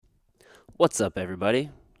What's up, everybody?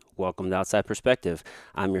 Welcome to Outside Perspective.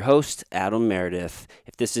 I'm your host, Adam Meredith.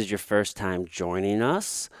 If this is your first time joining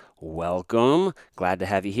us, welcome. Glad to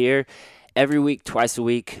have you here. Every week, twice a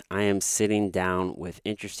week, I am sitting down with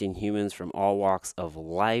interesting humans from all walks of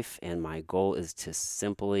life, and my goal is to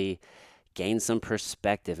simply gain some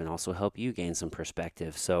perspective and also help you gain some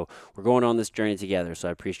perspective. So we're going on this journey together. So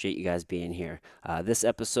I appreciate you guys being here. This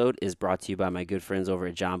episode is brought to you by my good friends over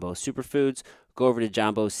at Jumbo Superfoods. Go over to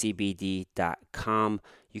JumboCBD.com.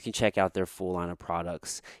 You can check out their full line of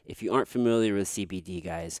products. If you aren't familiar with CBD,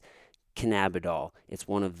 guys, cannabidol. It's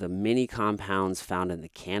one of the many compounds found in the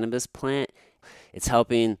cannabis plant. It's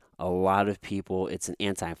helping a lot of people. It's an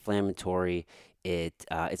anti-inflammatory. It's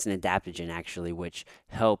an adaptogen actually, which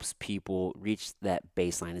helps people reach that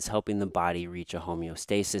baseline. It's helping the body reach a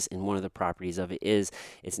homeostasis, and one of the properties of it is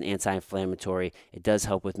it's an anti-inflammatory. It does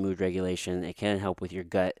help with mood regulation. It can help with your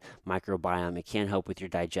gut microbiome. It can help with your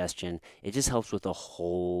digestion. It just helps with a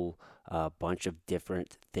whole bunch of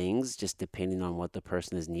different things, just depending on what the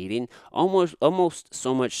person is needing. Almost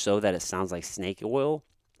so much so that it sounds like snake oil.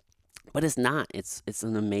 But it's not. It's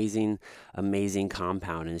an amazing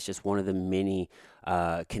compound, and it's just one of the many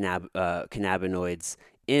cannabinoids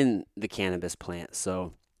in the cannabis plant.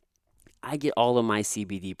 So I get all of my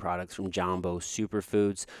CBD products from Jumbo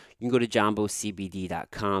Superfoods. You can go to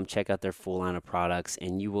JumboCBD.com, check out their full line of products,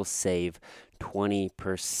 and you will save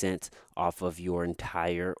 20% off of your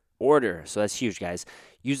entire order. So that's huge, guys.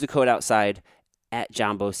 Use the code outside at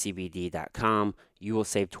JumboCBD.com. You will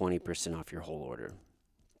save 20% off your whole order.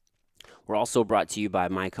 We're also brought to you by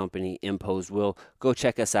my company, Imposed Will. Go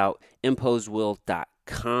check us out,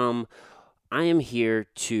 imposedwill.com. I am here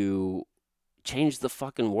to change the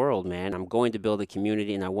fucking world, man. I'm going to build a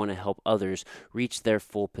community, and I want to help others reach their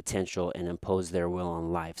full potential and impose their will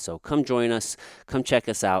on life. So come join us. Come check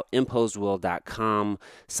us out, imposedwill.com.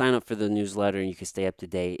 Sign up for the newsletter, and you can stay up to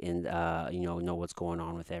date and know what's going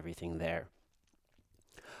on with everything there.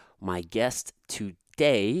 My guest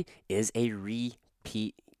today is a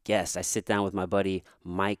repeat guest. I sit down with my buddy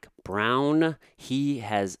Mike Brown. He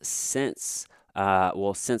has since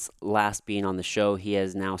last being on the show, he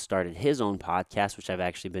has now started his own podcast, which I've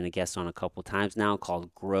actually been a guest on a couple times now,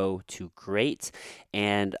 called Grow to Great.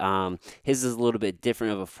 And his is a little bit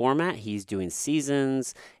different of a format. He's doing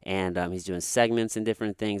seasons, and he's doing segments and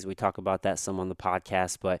different things. We talk about that some on the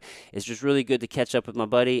podcast, but it's just really good to catch up with my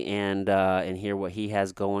buddy and hear what he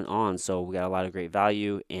has going on. So we got a lot of great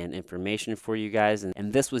value and information for you guys,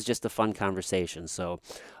 and this was just a fun conversation. So,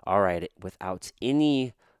 all right, without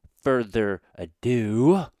any further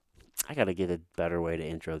ado, I gotta get a better way to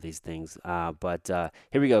intro these things. But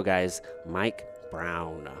here we go, guys. Mike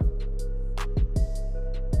Brown.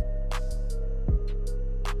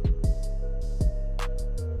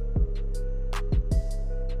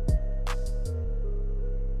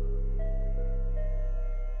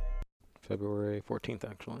 February 14th,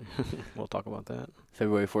 actually. We'll talk about that.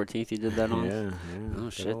 February 14th, you did that on? Yeah. Oh,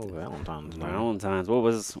 shit. Valentine's Day. Valentine's.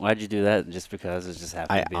 Why'd you do that? Just because it just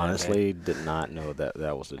happened to be I honestly that day? did not know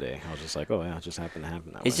that was the day. I was just like, oh, yeah, it just happened to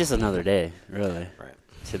happen that It's way. just another day, really. Right.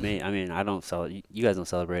 To me, I mean, I don't celebrate. You guys don't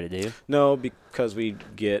celebrate it, do you? No, because we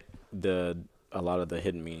get a lot of the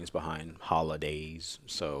hidden meanings behind holidays,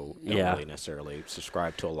 so don't really necessarily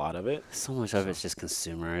subscribe to a lot of it. So much of it's just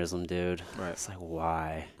consumerism, dude. Right. It's like,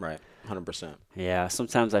 why? Right. 100%. Yeah,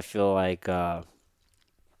 sometimes I feel like, am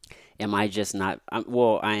I just not, I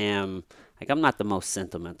am, like, I'm not the most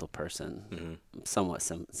sentimental person. Mm-hmm. I'm somewhat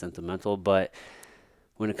sentimental, but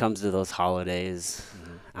when it comes to those holidays,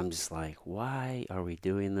 I'm just like, why are we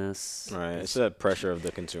doing this? Right. It's that pressure of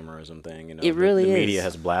the consumerism thing. It really the is. media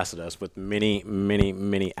has blasted us with many, many,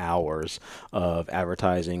 many hours of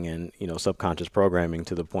advertising and, subconscious programming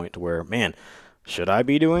to the point to where, man, should I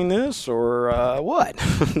be doing this or what?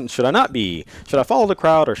 Should I not be? Should I follow the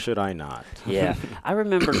crowd or should I not? Yeah. I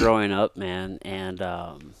remember growing up, man, and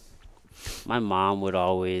my mom would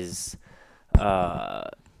always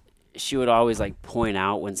she would always like point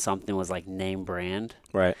out when something was like name brand.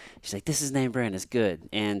 Right. She's like, "This is name brand, it's good,"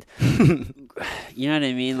 and you know what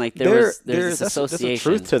I mean. Like there's this association. There's a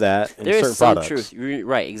truth to that in there certain is some products. truth,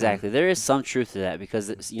 right? Exactly. There is some truth to that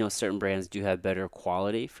because certain brands do have better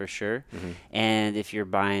quality for sure. And if you're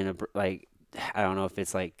buying I don't know if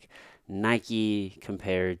it's like Nike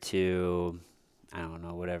compared to I don't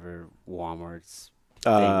know whatever Walmart's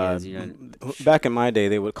thing is, Back in my day,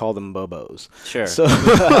 they would call them Bobos. Sure. So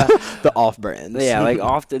the off brands. Yeah, like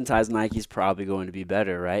oftentimes Nike's probably going to be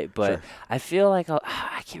better, right? But Sure. I feel like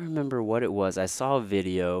I can't remember what it was. I saw a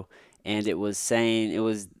video and it was saying it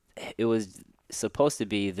was supposed to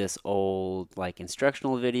be this old like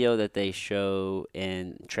instructional video that they show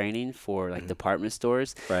in training for like department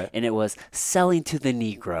stores, Right. and it was selling to the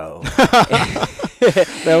Negro.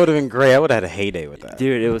 That would have been great. I would have had a heyday with that.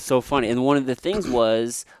 Dude, it was so funny. And one of the things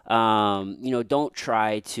was, don't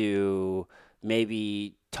try to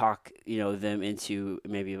maybe talk, them into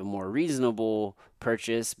maybe a more reasonable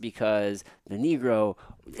purchase, because the Negro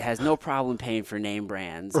has no problem paying for name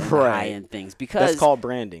brands and the Right. high-end things. Because That's called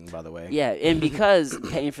branding, by the way. yeah, and because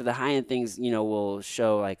paying for the high-end things, will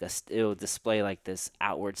show like it'll display like this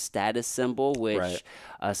outward status symbol, which Right.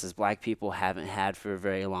 us as black people haven't had for a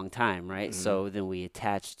very long time, right? So then we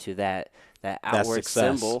attach to that outward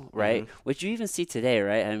success. symbol, right? Which you even see today,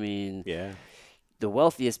 right? I mean, Yeah. the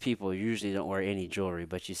wealthiest people usually don't wear any jewelry,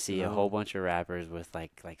 but you see a No. whole bunch of rappers with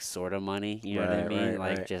like sort of money, you know what I Right, mean? right,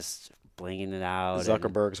 Like right. just blinging it out. and-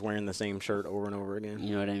 Zuckerberg's wearing the same shirt over and over again.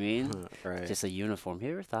 you know what I mean? Right. Just a uniform.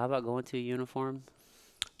 You ever thought about going to a uniform?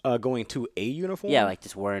 Going to a uniform? Yeah, like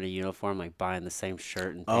just wearing a uniform, like buying the same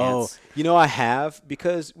shirt and Oh, pants. I have,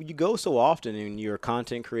 because you go so often and you're a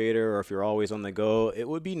content creator, or if you're always on the go, it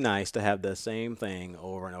would be nice to have the same thing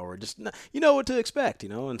over and over. Just, you know what to expect,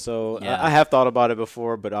 and so Yeah. I have thought about it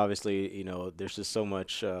before, but obviously, there's just so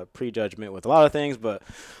much prejudgment with a lot of things, but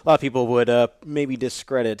a lot of people would maybe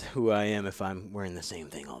discredit who I am if I'm wearing the same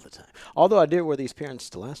thing all the time. Although I did wear these pants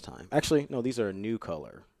the last time. Actually, no, these are a new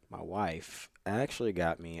color. My wife actually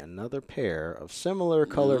got me another pair of similar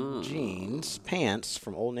colored jeans, pants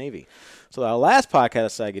from Old Navy. So our last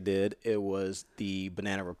podcast I did, it was the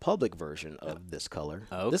Banana Republic version of this color.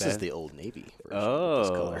 This is Okay. the Old Navy version of this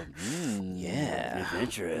color. Yeah.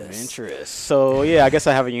 Adventurous. Adventurous. So yeah, I guess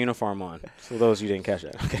I have a uniform on. For those who didn't catch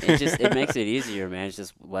that. Okay. It makes it easier, man. It's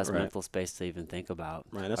just less Right. mental space to even think about.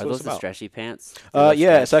 Right, that's Are what those it's the about. stretchy pants? Do those Yeah,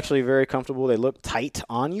 stretch? it's actually very comfortable. They look tight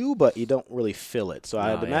on you, but you don't really feel it. So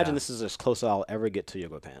I'd Oh, imagine yeah. this is as close as I'll ever get to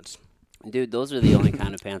yoga pants. Dude, those are the only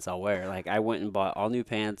kind of pants I'll wear. Like I went and bought all new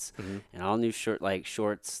pants and all new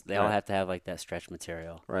shorts. They all Right. have to have like that stretch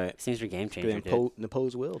material. Right. These things are game changer, And dude.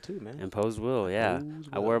 Impose will too, man. Imposed will, yeah. Imposed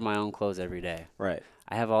I wear my own clothes every day. Right.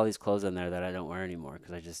 I have all these clothes in there that I don't wear anymore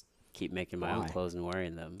because I just keep making my own Why? clothes and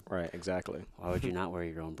wearing them. Right. Exactly. Why would you not wear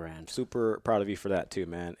your own brand? Super proud of you for that too,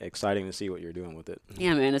 man. Exciting to see what you're doing with it.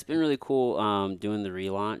 Yeah, man, it's been really cool doing the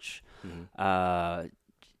relaunch.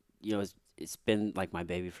 It's been like my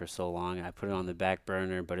baby for so long. I put it on the back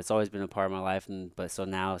burner, but it's always been a part of my life. But so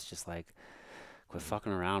now it's just like, quit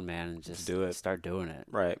fucking around, man, and just do it. start doing it.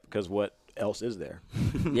 Right. Because what else is there?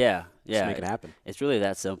 Yeah, Just yeah. make it happen. It's really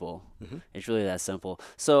that simple. It's really that simple.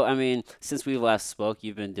 So I mean, since we last spoke,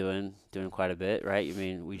 you've been doing quite a bit, right? I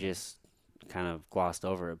mean, we just kind of glossed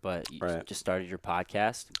over it, but you Right. just started your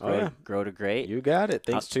podcast, Oh, Grow, yeah. Grow to Great. You got it.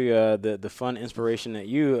 Thanks to the fun inspiration that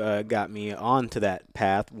you got me onto that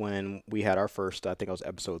path when we had our first, I think it was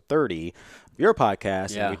episode 30 of your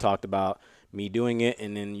podcast, Yeah. and we talked about me doing it,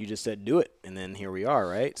 and then you just said do it, and then here we are,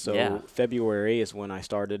 right? So Yeah. February is when I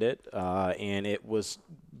started it, and it was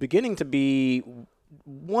beginning to be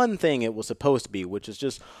one thing it was supposed to be, which is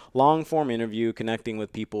just long form interview, connecting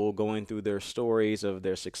with people, going through their stories of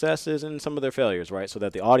their successes and some of their failures, right? So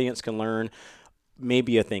that the audience can learn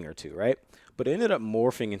maybe a thing or two, right? But it ended up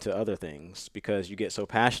morphing into other things because you get so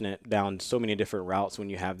passionate down so many different routes when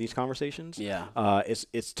you have these conversations. Yeah.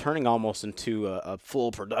 It's turning almost into a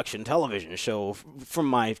full production television show from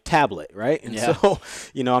my tablet, right? And Yeah. so,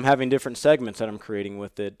 I'm having different segments that I'm creating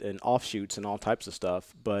with it and offshoots and all types of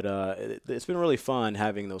stuff. But it's been really fun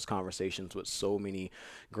having those conversations with so many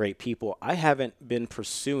great people. I haven't been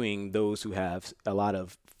pursuing those who have a lot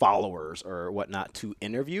of followers or whatnot to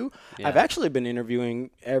interview. I've Yeah. actually been interviewing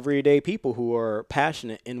everyday people who are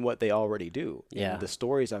passionate in what they already do. Yeah. And the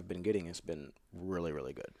stories I've been getting has been really,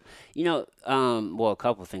 really good. Well, a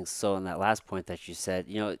couple things. So in that last point that you said,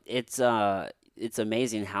 it's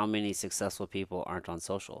amazing how many successful people aren't on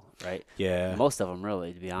social, right? Yeah. Most of them,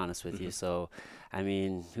 really, to be honest with you. So, I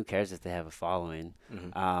mean, who cares if they have a following?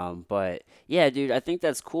 But yeah, dude, I think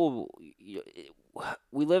that's cool.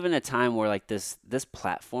 We live in a time where like this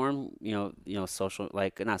platform, social,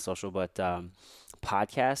 like not social, but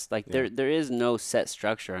podcast, like there is no set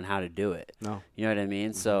structure on how to do it. No. You know what I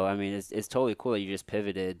mean? So I mean, it's totally cool that you just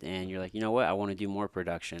pivoted and you're like, you know what? I want to do more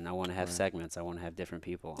production. I want to have segments. I want to have different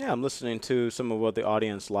people. Yeah, I'm listening to some of what the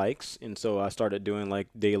audience likes, and so I started doing like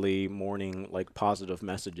daily morning like positive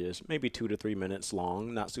messages, maybe 2 to 3 minutes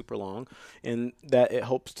long, not super long, and that it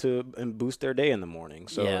helps to boost their day in the morning.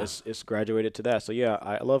 So Yeah. it's graduated to that. So yeah,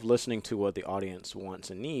 I love listening to what the audience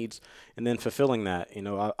wants and needs, and then fulfilling that.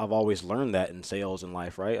 I've always learned that in sales in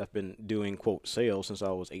life, right? I've been doing quote sales since I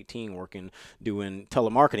was 18, doing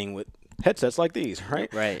telemarketing with headsets like these,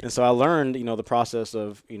 right? Right. And so I learned, the process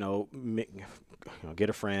of, get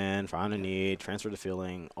a friend, find a need, transfer the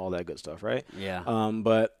feeling, all that good stuff, right? Yeah.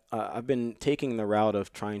 But I've been taking the route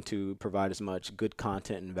of trying to provide as much good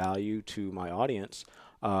content and value to my audience.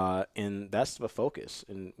 And that's the focus.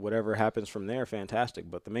 And whatever happens from there, fantastic.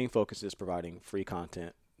 But the main focus is providing free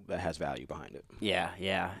content that has value behind it. Yeah,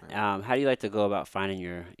 yeah. Right. How do you like to go about finding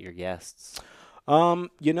your guests?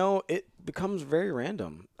 It becomes very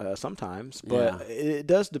random sometimes, Yeah. but it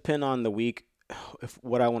does depend on the week, if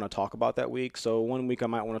what I want to talk about that week. So one week I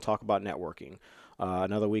might want to talk about networking.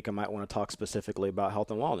 Another week I might want to talk specifically about health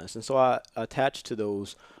and wellness. And so I attach to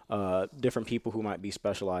those different people who might be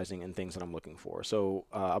specializing in things that I'm looking for. So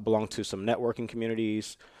I belong to some networking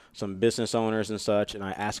communities, some business owners and such, and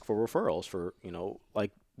I ask for referrals for,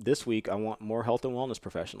 like this week I want more health and wellness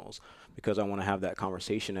professionals because I want to have that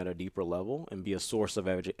conversation at a deeper level and be a source of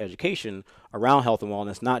education around health and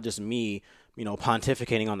wellness, not just me,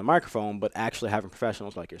 pontificating on the microphone, but actually having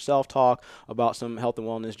professionals like yourself talk about some health and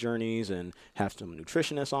wellness journeys and have some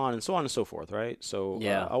nutritionists on and so on and so forth, right? So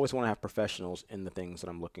Yeah. I always want to have professionals in the things that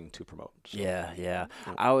I'm looking to promote. So, Yeah, yeah.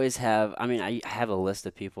 yeah. I always have, I mean, I have a list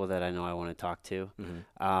of people that I know I want to talk to.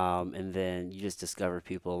 Mhm. And then you just discover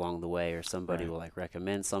people along the way, or somebody Right. will like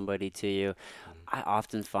recommend somebody to you. Mhm. I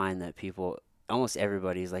often find that people, almost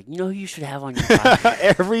everybody's like, who you should have on your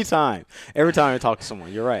podcast? Every time I talk to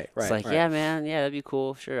someone, you're right, It's right, like, right. yeah, man, yeah, that'd be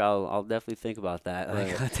cool. Sure, I'll definitely think about that. Right.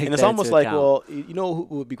 Like, I'll take And it's that almost into like, account. well, you know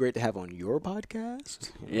who would be great to have on your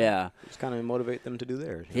podcast? Yeah. Just kind of motivate them to do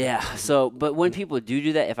theirs. Yeah. So, but when people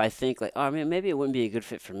do that, if I think like, oh, I mean, maybe it wouldn't be a good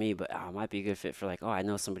fit for me, but it might be a good fit for like, oh, I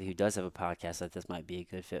know somebody who does have a podcast that this might be a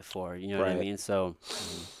good fit for. You know what I Right. mean? So,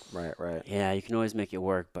 Right. yeah, you can always make it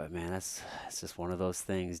work, but man, it's just one of those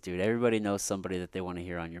things, dude. Everybody knows somebody that they want to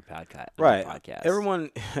hear on your podcast. Right. Podcast.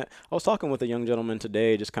 Everyone, I was talking with a young gentleman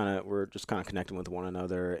today, we're just kind of connecting with one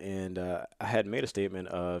another. And I had made a statement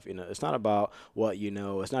of, it's not about what you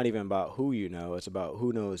know. It's not even about who you know. It's about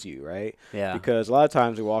who knows you, right? Yeah. Because a lot of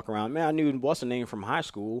times we walk around, man, I knew what's the name from high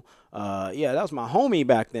school. Yeah, that was my homie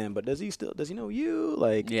back then, but does he know you?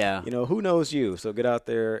 Like, Yeah. Who knows you? So get out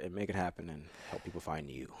there and make it happen and help people find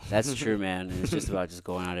you. That's true, man. And it's just about just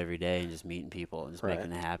going out every day and just meeting people and just Right.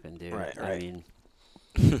 making it happen, dude. Right. I mean,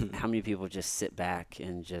 how many people just sit back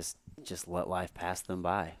and just let life pass them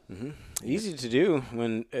by? Easy to do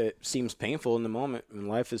when it seems painful in the moment. When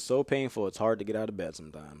life is so painful, it's hard to get out of bed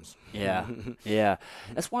sometimes. Yeah. Yeah.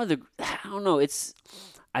 That's one of the, I don't know,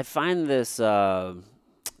 I find this,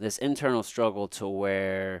 this internal struggle to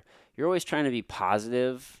where you're always trying to be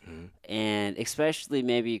positive, and especially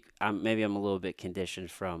maybe I'm a little bit conditioned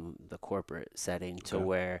from the corporate setting to Okay.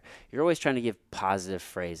 where you're always trying to give positive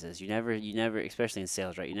phrases. You never, especially in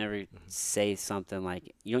sales, right? You never say something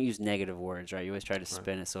like, you don't use negative words, right? You always try to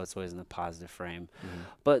spin it so it's always in the positive frame.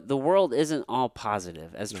 But the world isn't all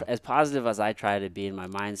positive. As positive as I try to be in my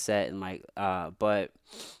mindset and my, but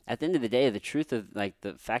at the end of the day, the truth of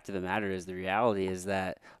the fact of the matter is, the reality is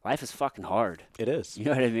that life is fucking hard. It is. You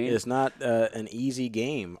know what I mean? It's not an easy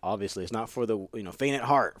game. Obviously, it's not for the faint at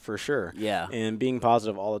heart for sure. Yeah. And being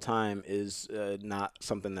positive all the time is not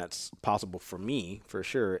something that's possible for me for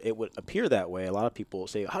sure. It would appear that way. A lot of people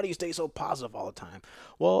say, "How do you stay so positive all the time?"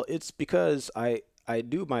 Well, it's because I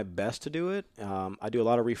do my best to do it. I do a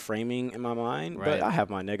lot of reframing in my mind, Right. but I have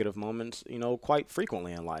my negative moments, quite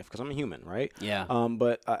frequently in life because I'm a human, right? Yeah.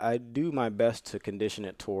 But I do my best to condition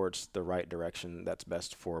it towards the right direction that's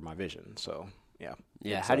best for my vision. So, yeah.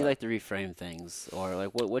 Yeah. It's, How do you like to reframe things, or like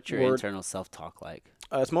what's your word- internal self-talk like?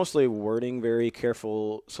 It's mostly wording, very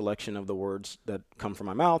careful selection of the words that come from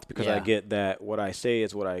my mouth because I Yeah. get that what I say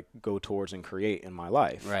is what I go towards and create in my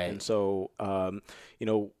life. Right. And so,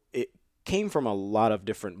 it came from a lot of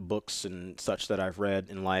different books and such that I've read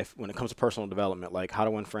in life when it comes to personal development, like How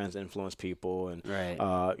to Win Friends, Influence People, and Right.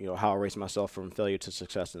 How I raised myself from failure to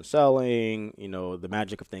success in selling, The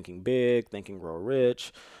Magic of Thinking Big, Think and Grow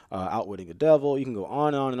Rich, Outwitting the Devil. You can go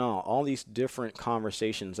on and on and on. All these different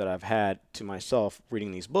conversations that I've had to myself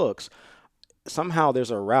reading these books, somehow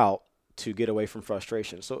there's a route to get away from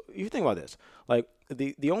frustration. So you think about this, like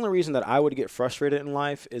the only reason that I would get frustrated in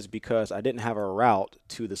life is because I didn't have a route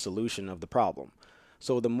to the solution of the problem.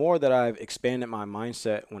 So the more that I've expanded my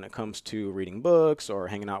mindset when it comes to reading books or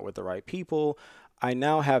hanging out with the right people, I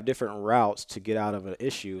now have different routes to get out of an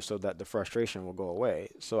issue so that the frustration will go away.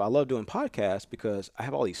 So I love doing podcasts because I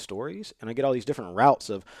have all these stories and I get all these different routes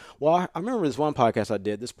of, well, I remember this one podcast I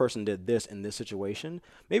did, this person did this in this situation.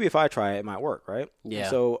 Maybe if I try it, it might work, right? Yeah.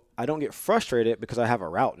 So I don't get frustrated because I have a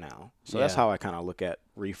route now. So that's Yeah. how I kind of look at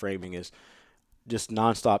reframing, is just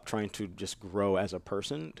nonstop trying to just grow as a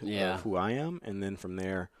person Yeah. of who I am. And then from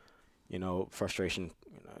there, frustration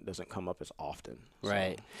doesn't come up as often.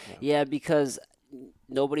 Right. So, Yeah, because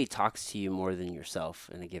nobody talks to you more than yourself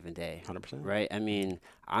in a given day. 100%. Right? I mean,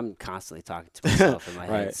 I'm constantly talking to myself in my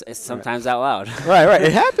head. Right. It's sometimes out loud. Right.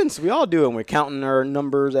 It happens. We all do it. When we're counting our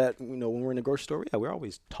numbers when we're in the grocery store. Yeah, we're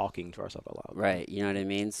always talking to ourselves out loud. Right. You know what I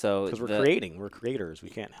mean? So Because we're creating. We're creators. We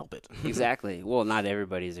can't help it. Exactly. Well, not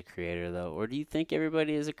everybody's a creator, though. Or do you think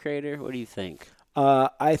everybody is a creator? What do you think?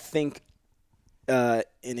 I think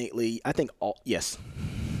innately, yes.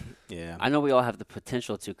 Yeah. I know we all have the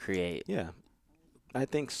potential to create. Yeah. I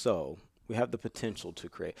think so. We have the potential to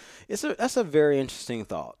create. That's a very interesting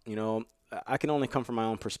thought. I can only come from my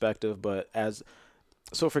own perspective, but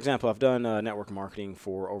for example, I've done network marketing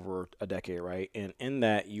for over a decade, right? And in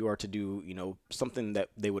that, you are to do, something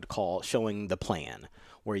that they would call showing the plan,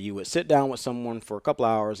 where you would sit down with someone for a couple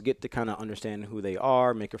hours, get to kind of understand who they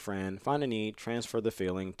are, make a friend, find a need, transfer the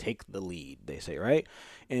feeling, take the lead, they say, right?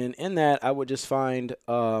 And in that, I would just find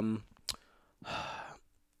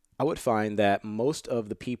that most of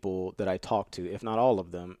the people that I talked to, if not all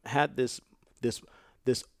of them, had this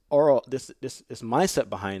mindset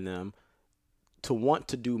behind them to want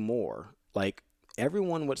to do more. Like,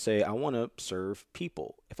 everyone would say, I want to serve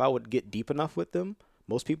people. If I would get deep enough with them,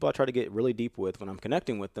 most people I try to get really deep with when I'm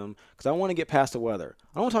connecting with them, because I want to get past the weather.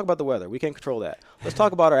 I don't want to talk about the weather. We can't control that. Let's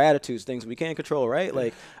talk about our attitudes, things we can't control, right?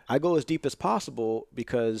 Like, I go as deep as possible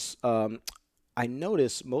because I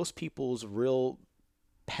notice most people's real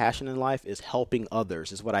passion in life is helping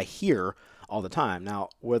others, is what I hear all the time. Now,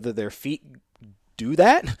 whether their feet do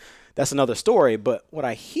that, that's another story. But what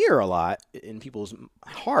I hear a lot in people's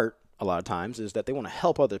heart a lot of times is that they want to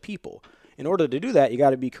help other people. In order to do that, you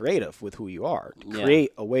got to be creative with who you are, to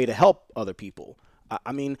create a way to help other people.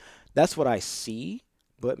 I mean, that's what I see.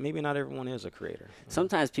 But maybe not everyone is a creator.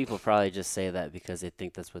 Sometimes people probably just say that because they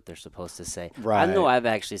think that's what they're supposed to say. Right. I know I've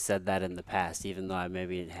actually said that in the past, even though I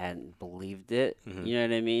maybe hadn't believed it. Mm-hmm. You know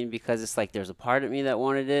what I mean? Because it's like there's a part of me that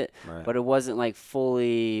wanted it, Right. but it wasn't like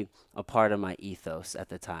fully a part of my ethos at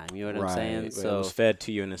the time. You know what I'm saying? Right. So it was fed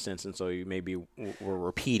to you in a sense, and so you maybe were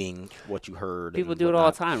repeating what you heard. people and do it all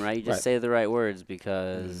whatnot. the time, right? You just say the right words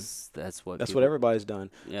because that's what everybody's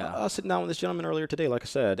done. Yeah. I was sitting down with this gentleman earlier today, like I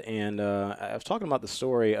said, and I was talking about the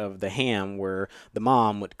story of the ham where the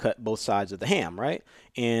mom would cut both sides of the ham, right?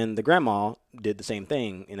 And the grandma did the same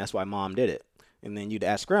thing, and that's why mom did it. And then you'd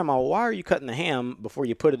ask grandma, well, why are you cutting the ham before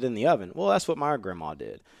you put it in the oven? Well, that's what my grandma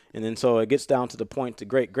did. And then so it gets down to the point to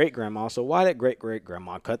great-great-grandma. So why did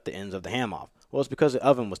great-great-grandma cut the ends of the ham off? Well, it's because the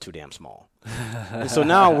oven was too damn small. And so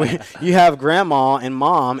now you have grandma and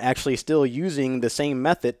mom actually still using the same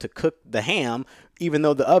method to cook the ham, even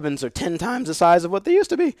though the ovens are 10 times the size of what they used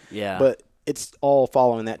to be. Yeah. But it's all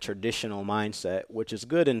following that traditional mindset, which is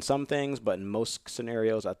good in some things, but in most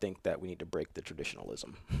scenarios, I think that we need to break the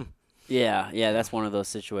traditionalism. Yeah, that's one of those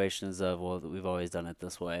situations of, well, we've always done it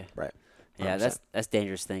this way. Right. Yeah, 100%. that's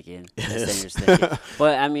dangerous thinking. That's dangerous thinking.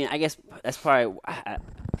 But I mean, I guess that's probably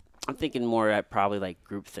I'm thinking more at probably like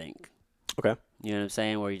groupthink. Okay. You know what I'm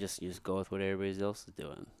saying? Where you just go with what everybody else is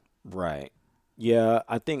doing. Right. Yeah,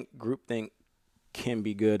 I think groupthink can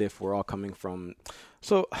be good if we're all coming from.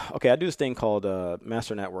 So, okay, I do this thing called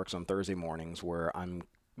Master Networks on Thursday mornings where I'm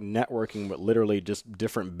networking with literally just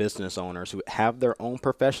different business owners who have their own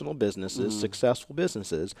professional businesses, successful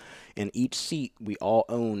businesses, and each seat, we all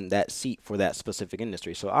own that seat for that specific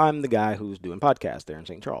industry. So I'm the guy who's doing podcasts there in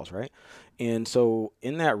St. Charles, right? And so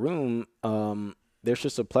in that room, there's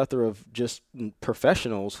just a plethora of just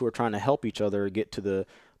professionals who are trying to help each other get to the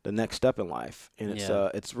next step in life. And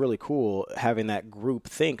it's really cool having that group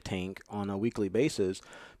think tank on a weekly basis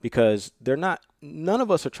because none of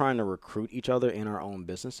us are trying to recruit each other in our own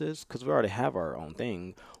businesses because we already have our own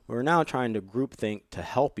thing. We're now trying to group think to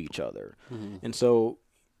help each other. Mm-hmm. And so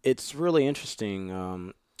it's really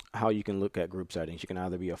interesting how you can look at group settings. You can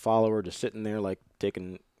either be a follower just sitting there like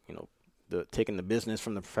taking the business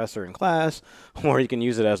from the professor in class, or you can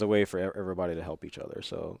use it as a way for everybody to help each other.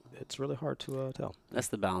 So it's really hard to tell. That's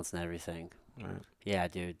the balance in everything. Right. Yeah,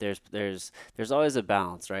 dude. There's always a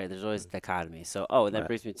balance, right? There's always a dichotomy. So, that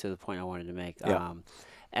brings me to the point I wanted to make. Yeah.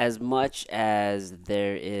 As much as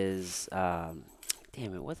there is, damn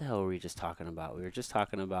it, what the hell were we just talking about? We were just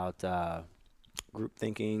talking about group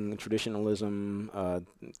thinking, traditionalism,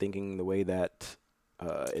 thinking the way that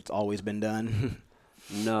it's always been done.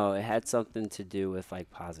 No, it had something to do with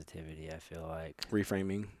like positivity, I feel like.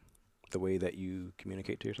 Reframing the way that you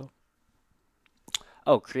communicate to yourself?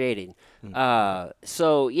 Oh, creating.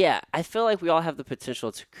 So, yeah, I feel like we all have the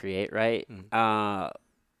potential to create, right?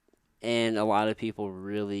 And a lot of people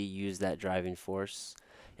really use that driving force.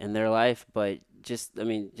 in their life, but I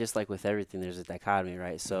mean, just like with everything, there's a dichotomy,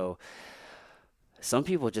 right? So some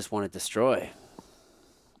people just want to destroy,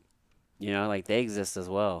 like they exist as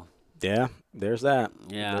well. Yeah, there's that.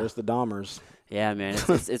 Yeah. There's the Dahmers. Yeah, man.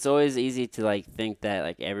 It's always easy to like think that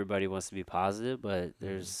like everybody wants to be positive, but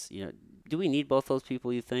there's, do we need both those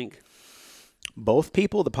people, you think? Both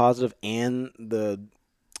people, the positive and the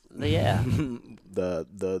Yeah,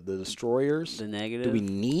 the destroyers. the Do we negative.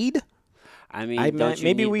 need? I mean, don't you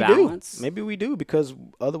Maybe need we do. balance? Maybe we do because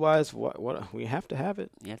otherwise, what we have to have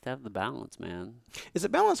it. You have to have the balance, man. Is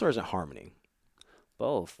it balance or is it harmony?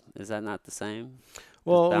 Both. Is that not the same? Is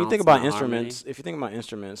Well, when you think balance about not harmony? instruments, if you think about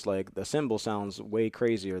instruments, like the cymbal sounds way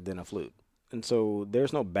crazier than a flute. And so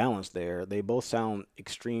there's no balance there. They both sound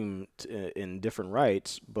extreme in different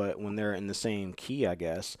rights, but when they're in the same key, I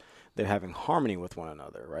guess, they're having harmony with one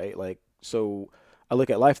another, right? Like, so I look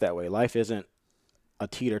at life that way. Life isn't a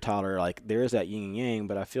teeter-totter, like there is that yin and yang,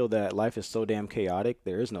 but I feel that life is so damn chaotic,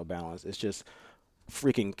 there is no balance. It's just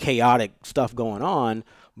freaking chaotic stuff going on,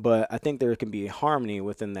 but I think there can be harmony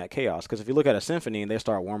within that chaos. Because if you look at a symphony and they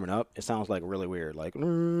start warming up, it sounds like really weird. Like,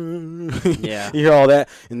 you Yeah. hear all that,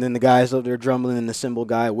 and then the guy's up there drumming, and the cymbal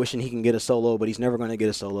guy wishing he can get a solo, but he's never going to get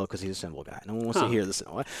a solo because he's a cymbal guy. No one wants to hear the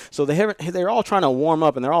cymbal. So they're all trying to warm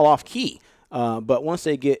up, and they're all off key. But once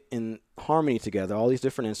they get in harmony together, all these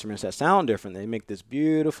different instruments that sound different, they make this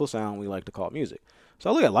beautiful sound we like to call music. So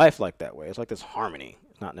I look at life like that way. It's like this harmony.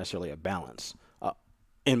 It's not necessarily a balance.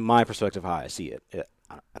 In my perspective, how I see it,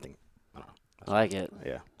 I think, I don't know. I like it.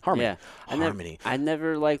 Yeah, harmony. Yeah. Harmony. I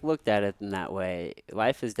never like looked at it in that way.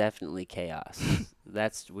 Life is definitely chaos.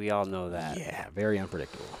 We all know that. Yeah, very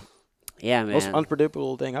unpredictable. Yeah, Most man.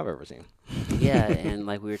 unpredictable thing I've ever seen. Yeah, and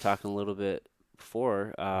like we were talking a little bit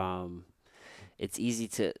before, it's easy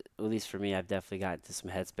to, at least for me, I've definitely got to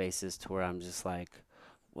some headspaces to where I'm just like,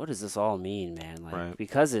 what does this all mean, man? Like, Right.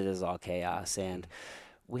 because it is all chaos, and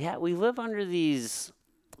we live under these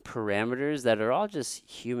parameters that are all just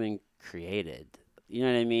human created. You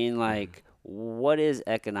know what I mean? Like, what is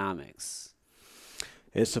economics?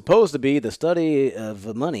 It's supposed to be the study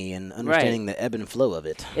of money and Right. understanding the ebb and flow of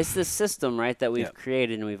it. It's the system, right, that we've Yep.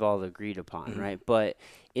 created and we've all agreed upon, Mhm. right? But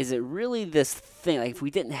is it really this thing? Like, if we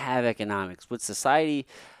didn't have economics, would society?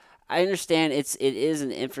 I understand it is an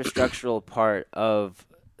infrastructural part of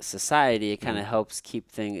society. It kind of helps keep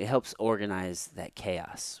things. It helps organize that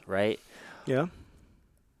chaos, right? Yeah.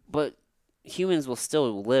 But humans will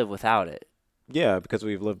still live without it. Yeah, because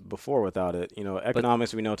we've lived before without it. You know,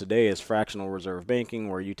 economics we know today is fractional reserve banking,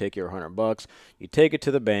 where you take your $100, you take it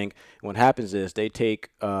to the bank, and what happens is they take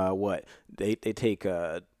what they take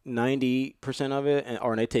 90% of it,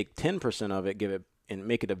 or they take 10% of it, give it and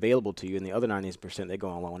make it available to you, and the other 90% they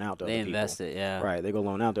go and loan out to They other people. invest it, yeah. Right, they go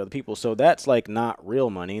loan out to other people. So that's like not real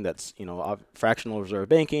money. That's fractional reserve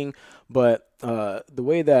banking. But the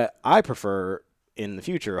way that I prefer in the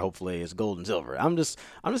future, hopefully, is gold and silver. I'm just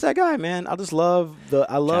that guy, man. I love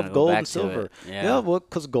Trying to go gold back and to silver. it, yeah. Well,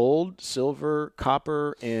 because gold, silver,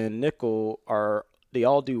 copper, and nickel they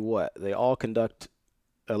all do what? They all conduct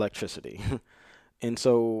electricity, and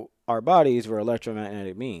so our bodies were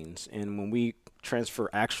electromagnetic means, and when we transfer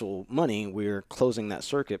actual money, we're closing that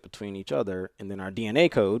circuit between each other, and then our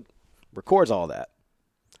DNA code records all that.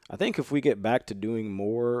 I think if we get back to doing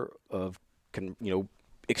more of,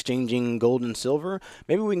 exchanging gold and silver,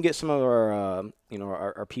 maybe we can get some of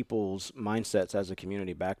our people's mindsets as a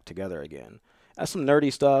community back together again. That's some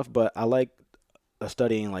nerdy stuff, but I like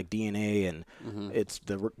studying like DNA, and it's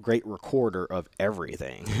the great recorder of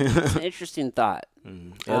everything. It's an interesting thought.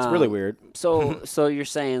 Yeah, it's really weird. So you're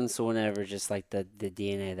saying whenever just like the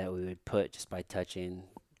DNA that we would put just by touching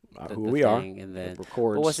Who the we are. thing, and then It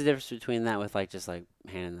records. but what's the difference between that with like just like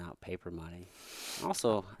handing out paper money?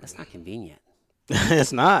 Also, that's not convenient.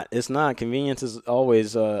 It's not. It's not. Convenience is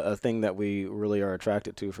always a thing that we really are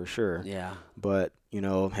attracted to, for sure. Yeah. But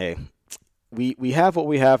hey, we have what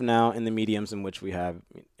we have now in the mediums in which we have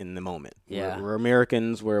in the moment. Yeah. We're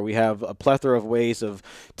Americans, where we have a plethora of ways of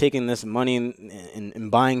taking this money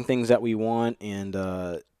and buying things that we want, and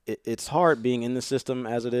it's hard being in the system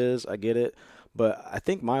as it is. I get it. But I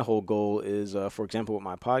think my whole goal is, for example, with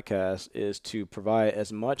my podcast, is to provide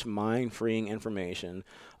as much mind-freeing information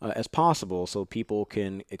as possible so people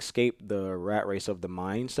can escape the rat race of the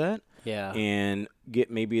mindset Yeah. and get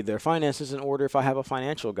maybe their finances in order if I have a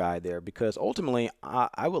financial guide there. Because ultimately,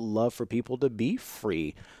 I would love for people to be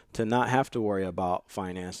free, to not have to worry about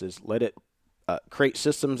finances. Let it create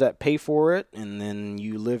systems that pay for it, and then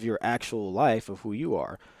you live your actual life of who you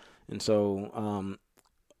are. And so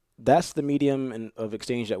that's the medium of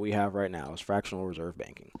exchange that we have right now is fractional reserve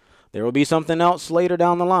banking. There will be something else later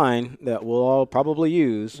down the line that we'll all probably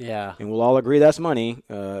use, Yeah. and we'll all agree that's money.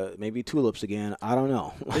 Maybe tulips again. I don't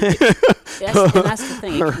know. And that's the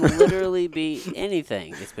thing. It can literally be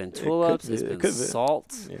anything. It's been tulips. It's it been could be.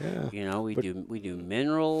 salt. Yeah. You know, we But- do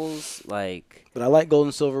minerals like. But I like gold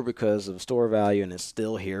and silver because of store value, and it's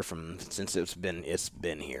still here since it's been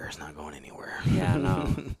here. It's not going anywhere. Yeah,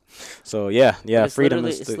 no. So yeah, But it's freedom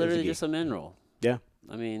literally, is it's the literally key. just a mineral. Yeah.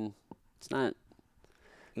 I mean, it's not,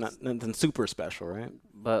 Nothing super special, right?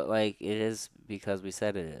 but like it is because we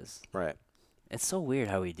said it is. Right. It's so weird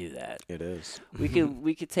how we do that. It is. We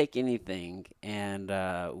could take anything and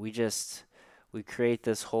we create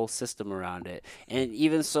this whole system around it, and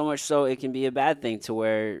even so much so it can be a bad thing to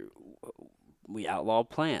where we outlaw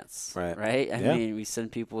plants. Right. Right. I Yeah. mean, we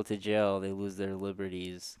send people to jail. They lose their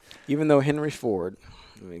liberties. Even though Henry Ford,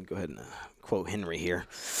 let me go ahead and quote Henry here.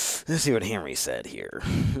 Let's see what Henry said here.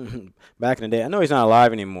 Back in the day, I know he's not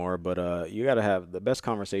alive anymore, but you got to have the best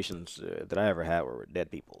conversations that I ever had were with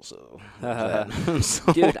dead people. So,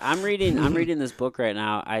 so Dude, I'm reading this book right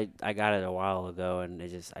now. I got it a while ago, and I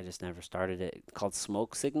just never started it. It's called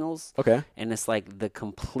Smoke Signals. Okay. And it's like the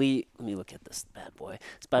complete. Let me look at this bad boy.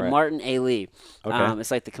 It's by Right. Martin A. Lee. Okay.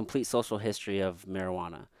 It's like the complete social history of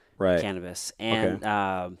marijuana, Right. cannabis,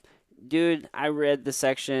 and dude, I read the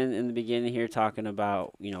section in the beginning here talking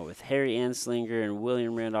about with Harry Anslinger and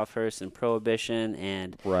William Randolph Hearst and Prohibition,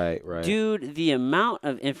 and Right. dude, the amount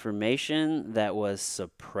of information that was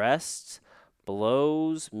suppressed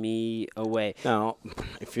blows me away. Now,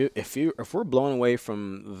 if we're blown away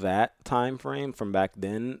from that time frame from back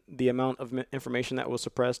then, the amount of information that was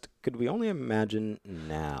suppressed, could we only imagine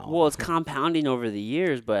now? Well, it's compounding over the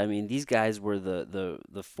years, but I mean, these guys were the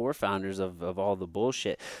forefounders of all the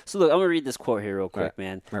bullshit. So look, I'm gonna read this quote here real quick, Right.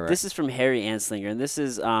 man. Right. This is from Harry Anslinger, and this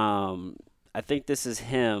is I think this is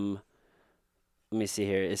him. Let me see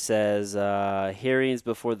here. It says hearings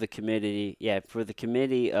before the committee. Yeah, for the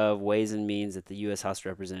Committee of Ways and Means at the U.S. House of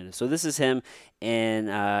Representatives. So this is him in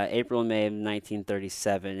April and May of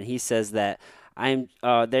 1937, and he says that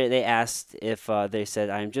They asked if they said,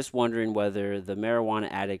 "I'm just wondering whether the marijuana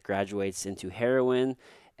addict graduates into heroin,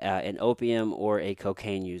 an opium, or a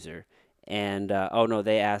cocaine user." And oh no,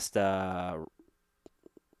 they asked.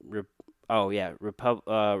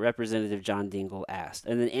 Representative John Dingell asked.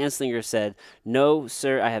 And then Anslinger said, "No,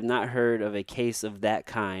 sir, I have not heard of a case of that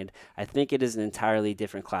kind. I think it is an entirely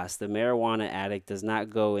different class. The marijuana addict does not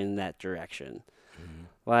go in that direction." Mm-hmm.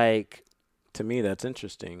 Like, To me, that's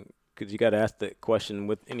interesting because you got to ask that question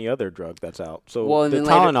with any other drug that's out. So Well, and the then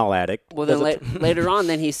later- Tylenol addict. well, then doesn't- later on,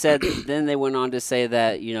 then he said, then they went on to say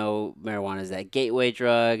that, marijuana is that gateway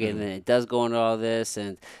drug, and then it does go into all this.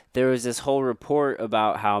 And there was this whole report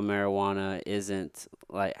about how marijuana isn't,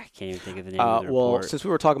 like, I can't even think of the name of the well, report. since we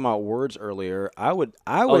were talking about words earlier, I would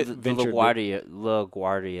the venture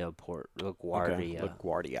LaGuardia report. Okay,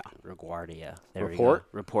 LaGuardia. LaGuardia. There Report?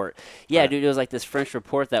 we go. Report. Yeah, Right. dude, it was like this French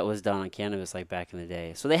report that was done on cannabis like back in the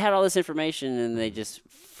day. So they had all this information and they just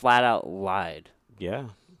flat out lied. Yeah,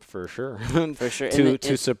 for sure. For sure.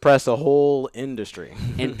 to suppress a whole industry.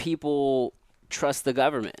 And people trust the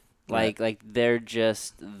government. Like they're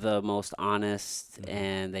just the most honest,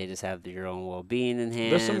 and they just have their own well-being in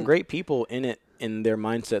hand. There's some great people in their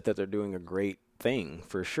mindset that they're doing a great thing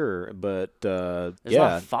for sure, but There's a lot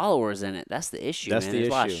yeah, of followers in it. That's the issue, That's man. the There's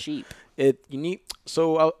a lot of issue. sheep.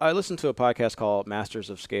 So I listened to a podcast called Masters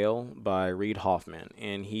of Scale by Reid Hoffman,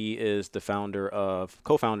 and he is the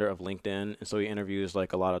co-founder of LinkedIn, and so he interviews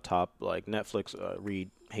like a lot of top like Netflix.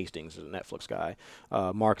 Reed Hastings is a Netflix guy,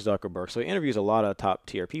 Mark Zuckerberg. So he interviews a lot of top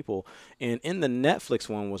tier people, and in the Netflix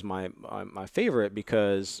one was my favorite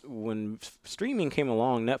because when streaming came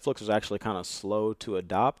along, Netflix was actually kind of slow to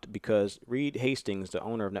adopt because Reed Hastings, the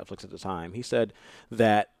owner of Netflix at the time, he said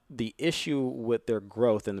that the issue with their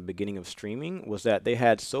growth in the beginning of streaming was that they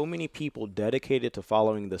had so many people dedicated to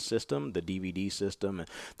following the system, the DVD system, and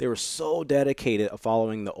they were so dedicated to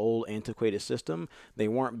following the old antiquated system, they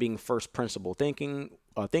weren't being first principle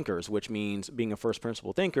thinkers, which means being a first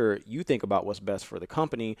principle thinker, you think about what's best for the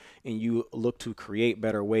company and you look to create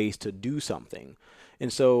better ways to do something.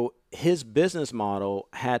 And so his business model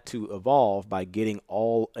had to evolve by getting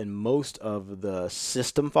all and most of the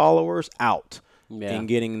system followers out. Yeah. And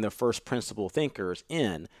getting the first principle thinkers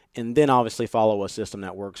in, and then obviously follow a system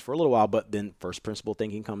that works for a little while, but then first principle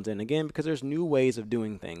thinking comes in again because there's new ways of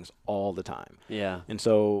doing things all the time. Yeah. And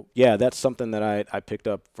so, yeah, that's something that I picked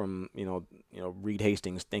up from, Reed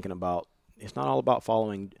Hastings thinking about. It's not all about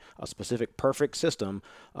following a specific perfect system.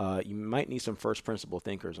 You might need some first principle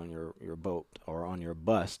thinkers on your boat or on your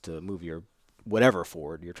bus to move your whatever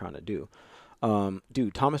forward you're trying to do.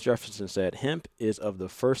 Dude, Thomas Jefferson said, hemp is of the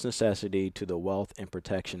first necessity to the wealth and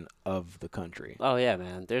protection of the country. Oh yeah,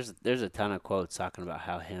 man. There's a ton of quotes talking about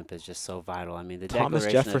how hemp is just so vital. I mean, the Thomas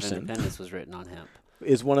Declaration of Jefferson Independence was written on hemp.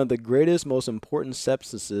 is one of the greatest, most important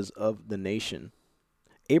substances of the nation.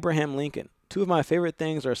 Abraham Lincoln. Two of my favorite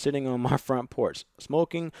things are sitting on my front porch,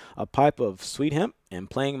 smoking a pipe of sweet hemp and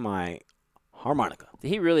playing my harmonica. Did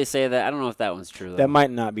he really say that? I don't know if that one's true, though. That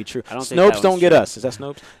might not be true. I don't think that Snopes, one's don't get true. us. Is that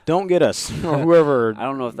Snopes? Don't get us. Or whoever. I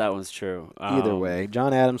don't know if that one's true. Either way.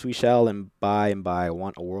 John Adams, we shall and by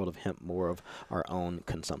want a world of hemp, more of our own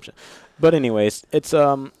consumption. But anyways, it's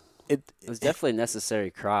It was definitely a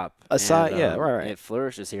necessary crop. Aside, and, yeah, right. It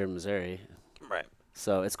flourishes here in Missouri. Right.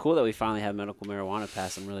 So it's cool that we finally have medical marijuana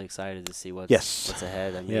passed. I'm really excited to see what's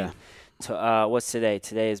ahead. I mean, Yeah. What's today?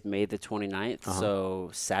 Today is May the 29th. So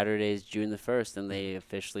Saturday is June the 1st, and they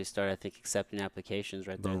officially start, I think, accepting applications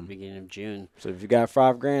right there at the beginning of June. So if you got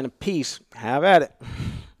 $5,000 a piece, have at it.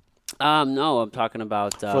 No, I'm talking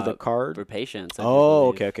about For the card? for patients. I do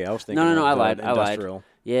Oh, believe. okay. I was thinking. No, of I the lied. industrial.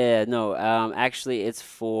 Yeah, no. Actually, it's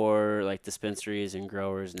for like dispensaries and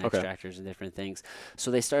growers and Okay. extractors and different things.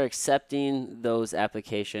 So they start accepting those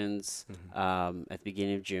applications at the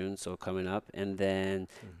beginning of June, so coming up, and then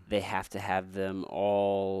they have to have them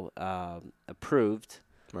all approved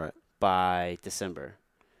Right. by December.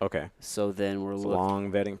 Okay. So then we're It's a looking.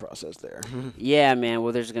 long vetting process there. Yeah, man.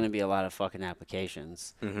 Well, there's going to be a lot of fucking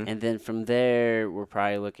applications, Mhm. and then from there, we're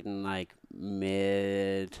probably looking like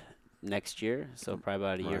mid next year. So probably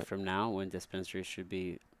about a year Right. from now, when dispensaries should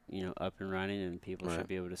be, up and running, and people Right. should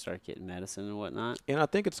be able to start getting medicine and whatnot. And I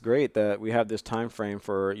think it's great that we have this time frame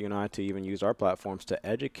for you and I to even use our platforms to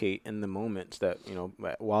educate in the moments that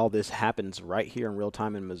while this happens right here in real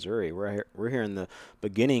time in Missouri. We're here in the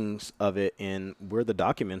beginnings of it, and we're the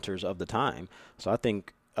documenters of the time. So I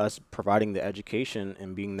think us providing the education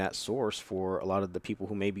and being that source for a lot of the people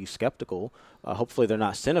who may be skeptical. Hopefully they're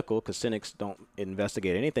not cynical, because cynics don't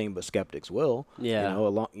investigate anything, but skeptics will. Yeah.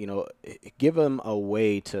 Give them a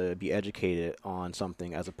way to be educated on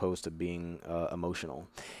something as opposed to being emotional.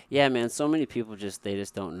 Yeah, man. So many people they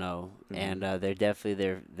just don't know, and they're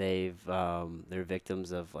definitely they're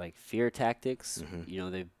victims of like fear tactics.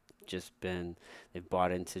 They've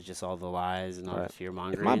bought into just all the lies and all the fear If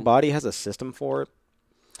mongering. my body has a system for it,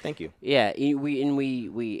 thank you. Yeah,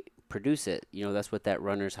 we produce it. That's what that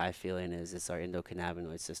runner's high feeling is. It's our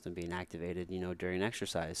endocannabinoid system being activated, during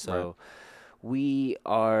exercise. So we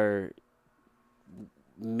are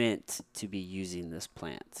meant to be using this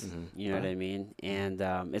plant. You know what I mean? And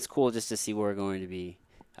it's cool just to see where we're going to be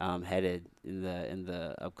headed in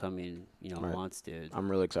the upcoming months, dude. I'm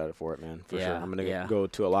really excited for it, man. For sure. Yeah, I'm gonna yeah. go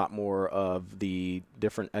to a lot more of the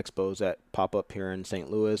different expos that pop up here in St.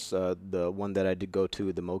 Louis. The one that I did go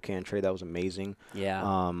to, the MoCan trade, that was amazing.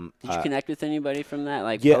 Yeah. Did you connect with anybody from that?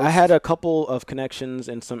 Like, Yeah, I post? had a couple of connections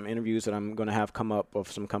and some interviews that I'm going to have come up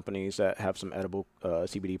of some companies that have some edible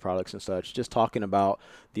CBD products and such, just talking about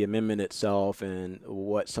the amendment itself and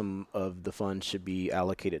what some of the funds should be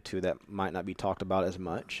allocated to that might not be talked about as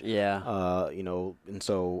much. Yeah. And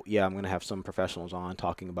so, yeah, I'm going to have some professionals on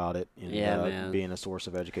talking about it and man. being a source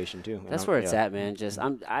of education too. That's where it's at, man.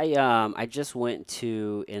 I just went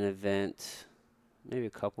to an event maybe a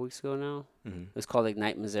couple weeks ago now. Mm-hmm. It was called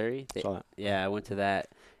Ignite Missouri. Saw that. Yeah, I went to that,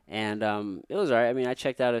 and it was alright. I mean, I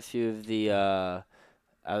checked out a few of the.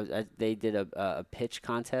 They did a pitch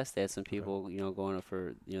contest. They had some people, going up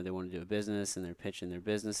for, they want to do a business, and they're pitching their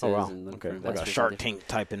businesses Oh, wow. and looking Okay. for Like a investors and Shark different- Tank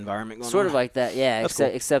type environment going on. Sort of like that, yeah. That's cool.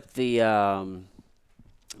 Except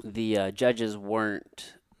the judges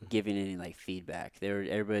weren't giving any like feedback.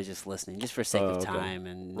 Everybody's just listening, just for sake of okay. time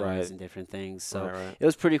and noise Right. and different things. So Right. it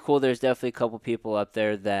was pretty cool. There's definitely a couple people up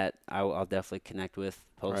there that I'll definitely connect with,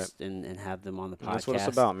 post and have them on the podcast. That's what it's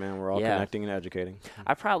about, man. We're all Yeah. connecting and educating.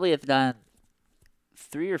 I probably have done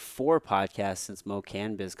 3 or 4 podcasts since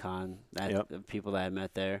MoCan BizCon. The people that I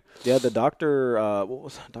met there. Yeah, the doctor, what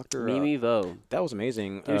was Dr. Mimi Vo. That was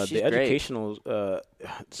amazing. Dude, she's the great. educational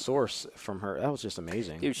source from her, that was just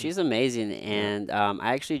amazing. Dude, she's amazing, and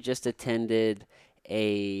I actually just attended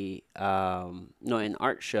an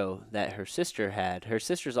art show that her sister had. Her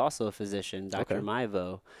sister's also a physician, Dr. Okay.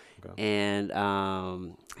 Maivo, Okay. and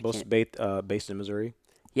Both based in Missouri.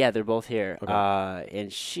 yeah, they're both here. Okay.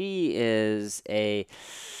 And she is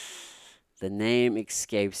the name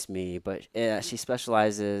escapes me, but she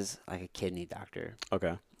specializes like a kidney doctor.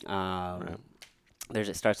 Okay.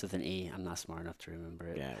 It starts with an E. I'm not smart enough to remember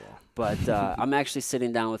it. Yeah, well. But I'm actually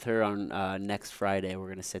sitting down with her on next Friday. We're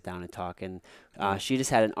going to sit down and talk. And she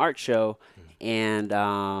just had an art show, and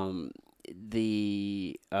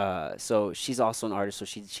so she's also an artist, so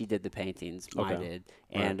she did the paintings, Mai Okay. did,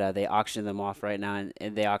 Right. and they auction them off right now,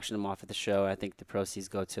 and they auction them off at the show. I think the proceeds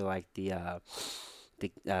go to like the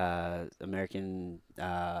American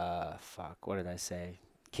fuck, what did I say?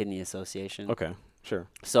 Kidney Association. Okay. Sure.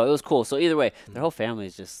 So it was cool. So either way, their Mhm. whole family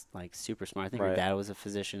is just like super smart. I think her Right. dad was a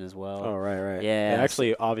physician as well. Oh, right, right. And Yeah. So,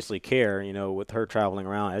 actually, obviously, Care, with her traveling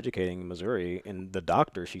around educating Missouri and the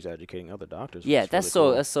doctor, she's educating other doctors, which yeah, is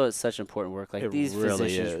really cool. it's such important work. Like It these really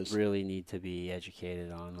physicians is. really need to be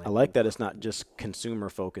educated on I like like that it's not just consumer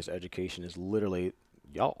focused education. It's literally,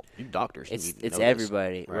 y'all, you doctors, you need to it's know this.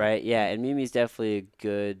 everybody, Right. right? Yeah, and Mimi's definitely a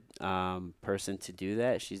good person to do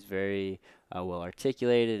that. She's very well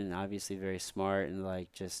articulated and obviously very smart and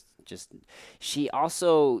like just she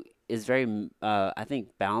also is very I think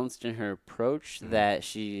balanced in her approach Mhm. that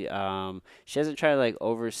she doesn't try to like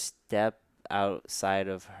overstep outside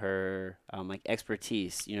of her like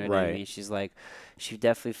expertise, you know what I Right. mean? She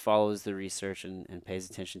definitely follows the research and pays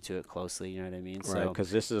attention to it closely, you know what I mean? Right. So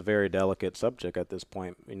Because this is a very delicate subject at this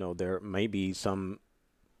point. There may be some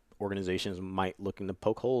organizations might looking to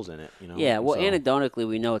poke holes in it. yeah, well, So, anecdotally,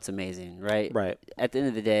 we know it's amazing, right? right. At the end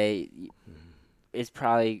of the day, Mhm. it's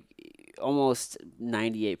probably almost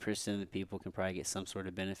 98% of the people can probably get some sort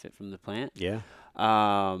of benefit from the plant. Yeah.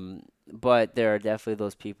 But there are definitely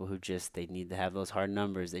those people who just they need to have those hard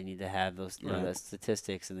numbers. They need to have those Right. that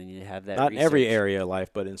statistics, and they need to have that Not in every research. area of life,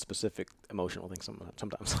 but in specific emotional things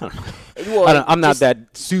sometimes. I don't know. Well, I'm not just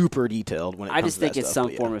that super detailed when it I comes just to that think it's stuff,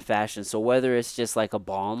 some but form yeah. of fashion. So whether it's just like a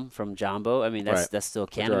balm from Jumbo, I mean Right. that's still a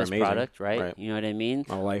Which are cannabis amazing. product, right? Right. You know what I mean?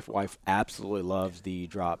 My wife absolutely loves the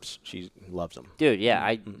drops. She loves them. Dude,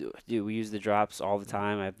 yeah, Mm. we use the drops all the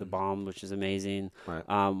time. I have the balm, which is amazing. Right.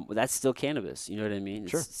 That's still cannabis. You know what I mean?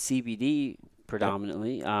 Sure. It's CBD Yep.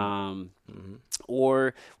 predominantly, Hmm.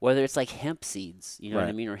 or whether it's like hemp seeds. You know what I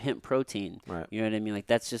Right. mean, or hemp protein. Right. You know what I mean? Like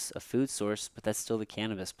that's just a food source, but that's still the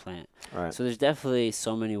cannabis plant. Right. So there's definitely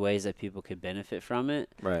so many ways that people could benefit from it.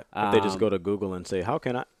 Right. If they just Um, go to Google and say, "How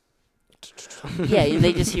can I?" yeah, and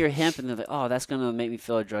they just hear hemp and they're like, oh, that's gonna make me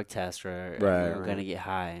fail a drug test, or Right. I'm gonna Right. get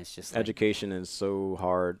high. And it's just like, Education is so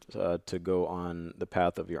hard to go on the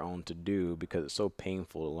path of your own to do because it's so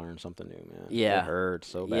painful to learn something new, man. yeah. It hurts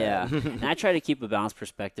so Yeah, bad. and I try to keep a balanced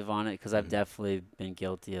perspective on it because I've Mhm. definitely been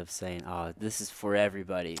guilty of saying, "Oh, this is for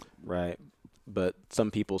everybody." Right. But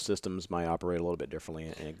some people's systems might operate a little bit differently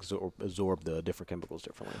and absorb the different chemicals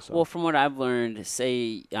differently. Well, So, from what I've learned,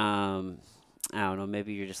 say, I don't know,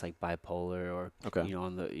 maybe you're just like bipolar or okay.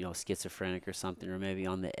 on the schizophrenic or something, or maybe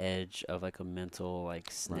on the edge of like a mental like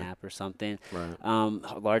Right. snap or something. Right.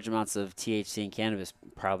 Large amounts of THC and cannabis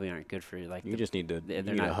probably aren't good for you. Like You just need to they're you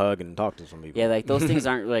need not. a hug and talk to some people. Yeah, like those things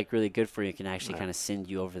aren't like really good for you. It can actually Right. kind of send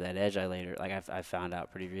you over that edge. I found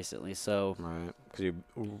out pretty recently. So Right. Because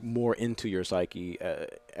you're more into your psyche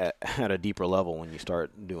at a deeper level when you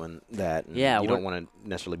start doing that. And yeah, you don't want to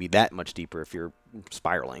necessarily be that much deeper if you're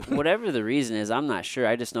spiraling. whatever the reason is, I'm not sure.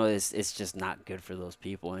 I just know it's just not good for those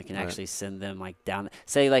people, and it can Right. actually send them like down.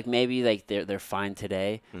 Say like maybe like they're fine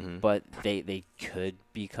today, Hmm. but they could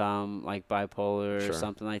become like bipolar or Sure.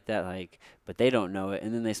 something like that. Like, but they don't know it,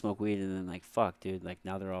 and then they smoke weed, and then like fuck, dude, like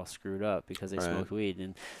now they're all screwed up because they Right. smoked weed,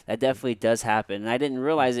 and that definitely does happen. And I didn't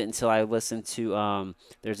realize it until I listened to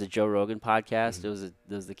there's a Joe Rogan podcast. Mhm.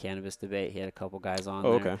 It was the cannabis debate. He had a couple guys on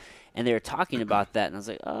Oh, there okay. and they were talking about that, and I was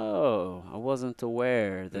like, oh, I wasn't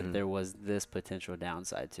aware that Mhm. there was this potential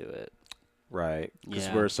downside to it. Right. Because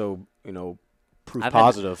Yeah. we're so, proof I've had-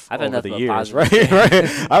 positive I've had over the nothing but years, positive. right?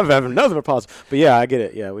 Right. I've had nothing but positive. But yeah, I get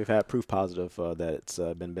it. Yeah, we've had proof positive that it's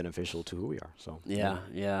been beneficial to who we are. So Yeah,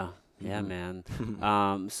 yeah, Mhm.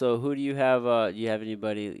 man. So who do you have? Do you have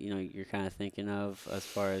anybody you're kind of thinking of as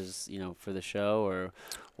far as for the show, or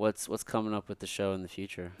what's coming up with the show in the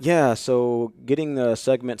future? Yeah, so getting the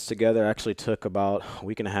segments together actually took about a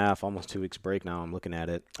week and a half, almost 2 weeks break now. I'm looking at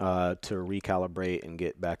it to recalibrate and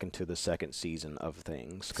get back into the second season of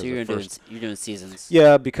things. So 'Cause you're the doing first, you're doing seasons.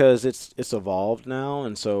 yeah, because it's evolved now,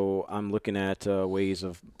 and so I'm looking at ways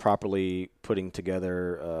of properly putting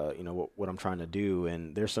together, what I'm trying to do.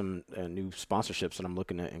 And there's some new sponsorships that I'm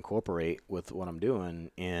looking to incorporate with what I'm doing,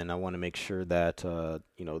 and I want to make sure that the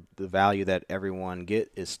value that everyone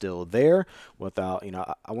get is still there. Without,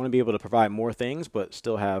 I want to be able to provide more things, but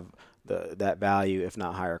still have that value, if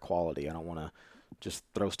not higher quality. I don't want to just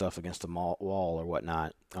throw stuff against the wall or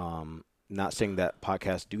whatnot. Not saying that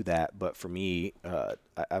podcasts do that, but for me,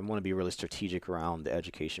 I want to be really strategic around the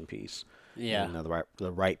education piece. Yeah. And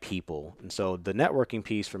the right people. And so the networking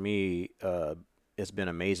piece for me has been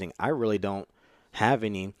amazing. I really don't have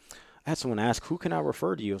any. I had someone ask, "Who can I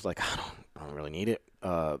refer to you?" I was like, I don't really need it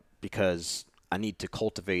because I need to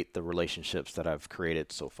cultivate the relationships that I've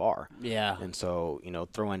created so far. Yeah. And so,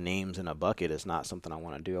 throwing names in a bucket is not something I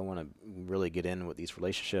want to do. I want to really get in with these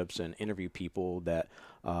relationships and interview people that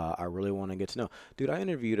I really want to get to know. Dude, I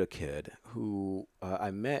interviewed a kid who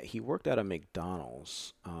I met. He worked at a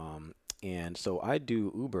McDonald's. And so I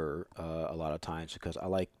do Uber a lot of times because I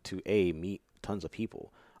like to, meet tons of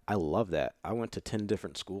people. I love that. I went to 10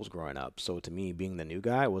 different schools growing up. So to me, being the new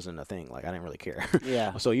guy wasn't a thing. Like, I didn't really care.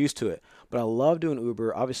 Yeah. I'm so used to it. But I love doing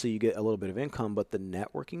Uber. Obviously, you get a little bit of income, but the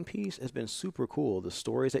networking piece has been super cool. The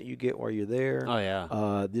stories that you get while you're there. Oh,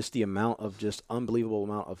 yeah. Just the amount of just unbelievable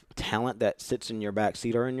amount of talent that sits in your back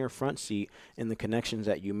seat or in your front seat, and the connections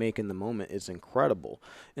that you make in the moment is incredible.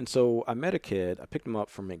 And so I met a kid. I picked him up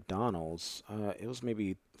from McDonald's. It was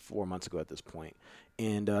maybe 4 months ago at this point.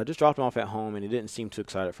 And just dropped him off at home, and he didn't seem too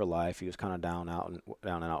excited for life. He was kind of down and out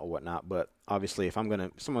and whatnot. But obviously, if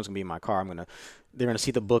someone's gonna be in my car, they're gonna see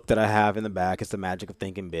the book that I have in the back. It's The Magic of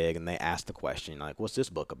Thinking Big, and they ask the question like, "What's this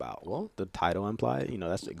book about?" Well, the title implies,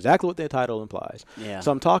 that's exactly what the title implies. Yeah.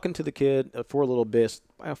 So I'm talking to the kid for a little bit,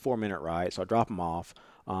 a 4-minute ride. So I drop him off.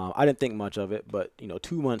 I didn't think much of it, but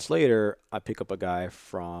 2 months later, I pick up a guy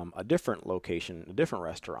from a different location, a different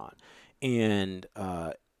restaurant, and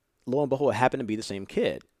lo and behold, it happened to be the same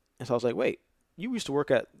kid. And so I was like, wait, you used to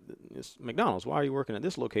work at this McDonald's. Why are you working at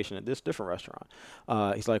this location at this different restaurant?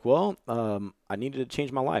 He's like, well, I needed to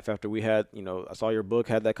change my life after we had, I saw your book,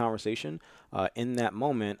 had that conversation. In that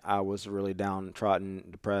moment, I was really downtrodden,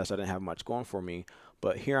 depressed. I didn't have much going for me.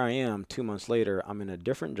 But here I am 2 months later. I'm in a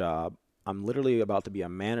different job. I'm literally about to be a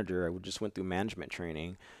manager. I just went through management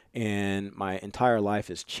training, and my entire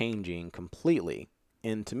life is changing completely.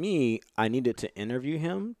 And to me, I needed to interview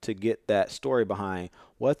him to get that story behind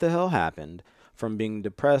what the hell happened from being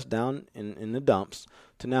depressed down in the dumps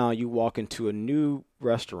to now you walk into a new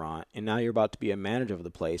restaurant and now you're about to be a manager of the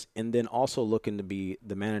place, and then also looking to be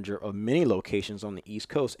the manager of many locations on the East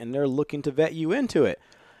Coast, and they're looking to vet you into it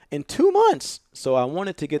in 2 months. So I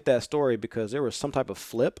wanted to get that story because there was some type of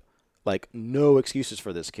flip. Like, no excuses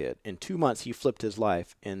for this kid. In 2 months, he flipped his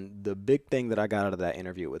life. And the big thing that I got out of that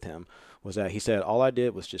interview with him was that he said, all I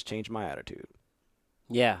did was just change my attitude.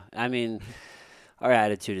 Yeah. I mean, our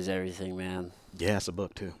attitude is everything, man. Yeah, it's a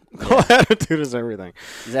book, too. Yeah. Attitude is everything.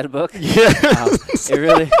 Is that a book? Yeah. It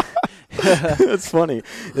really... It's funny.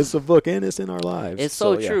 It's a book, and it's in our lives. It's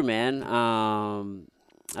so yeah. true, man.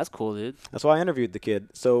 That's cool, dude. That's why I interviewed the kid.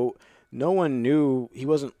 So no one knew, he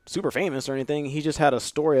wasn't super famous or anything. He just had a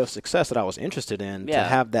story of success that I was interested in to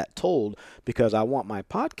have that told, because I want my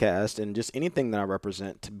podcast and just anything that I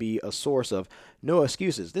represent to be a source of no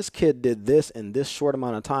excuses. This kid did this in this short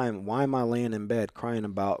amount of time. Why am I laying in bed crying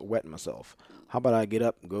about wetting myself? How about I get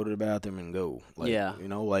up, go to the bathroom, and go?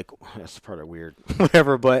 Like, that's part of weird,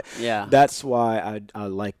 whatever. But that's why I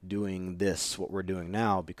like doing this, what we're doing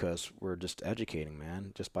now, because we're just educating,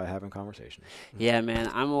 man, just by having conversations. Yeah, man.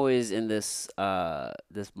 I'm always in this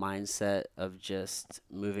this mindset of just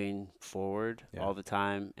moving forward all the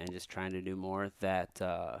time and just trying to do more. That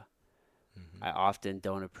I often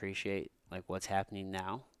don't appreciate like what's happening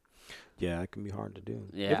now. Yeah, it can be hard to do.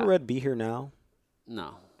 Yeah. You ever read Be Here Now?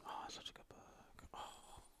 No. Oh, such a good book.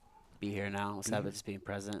 Be here now. What's that? Just being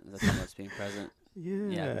present. Is that talking about being present?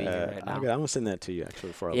 Yeah. Be here right now. I'm gonna send that to you actually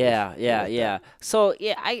before I leave. Yeah. So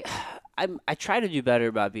I try to do better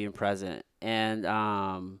about being present, and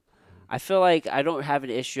I feel like I don't have an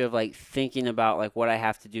issue of like thinking about like what I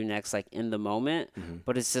have to do next, like in the moment.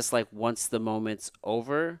 But it's just like once the moment's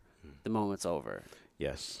over, the moment's over.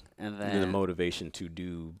 Yes. And then the motivation to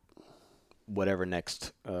do whatever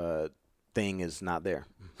next thing is not there.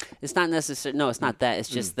 It's not necessary. No, it's not that. It's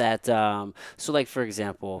just that. So, like for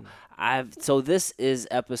example, this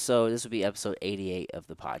will be episode 88 of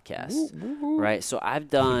the podcast, right? So I've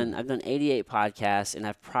done 88 podcasts, and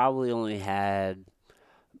I've probably only had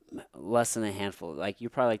less than a handful. Like you're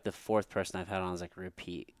probably like the fourth person I've had on as like a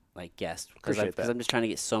repeat like guest, because I'm just trying to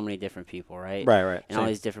get so many different people, right? Right. And all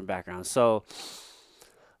these different backgrounds. So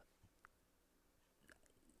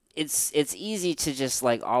it's easy to just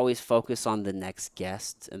like always focus on the next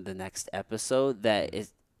guest and the next episode. That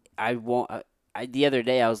is, I won't. The other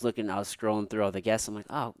day I was scrolling through all the guests. I'm like,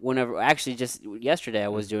 actually just yesterday I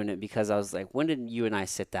was doing it because I was like, when did you and I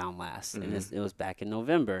sit down last? And it was back in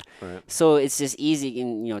November. Right. So it's just easy,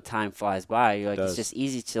 and time flies by. You're like, it's just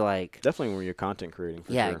easy to like. Definitely when you're content creating.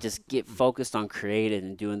 For sure. Just get focused on creating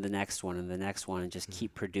and doing the next one and the next one, and just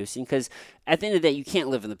keep producing. Because at the end of the day, you can't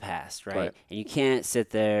live in the past, right? And you can't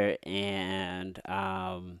sit there and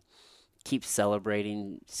keep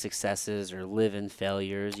celebrating successes or live in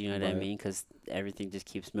failures, you know what I Right. mean? Because everything just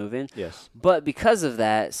keeps moving. Yes. But because of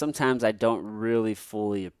that, sometimes I don't really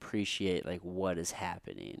fully appreciate like what is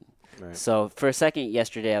happening. Right. So for a second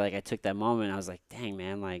yesterday, like I took that moment, I was like, dang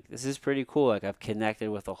man, like this is pretty cool. Like I've connected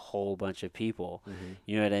with a whole bunch of people. Mm-hmm.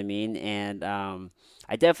 You know what I mean? And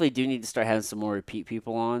I definitely do need to start having some more repeat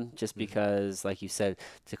people on, just because, like you said,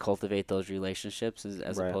 to cultivate those relationships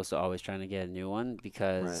as Right. opposed to always trying to get a new one,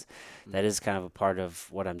 because Right. that is kind of a part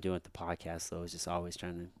of what I'm doing with the podcast, though, is just always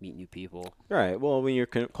trying to meet new people. Right. Well, when you're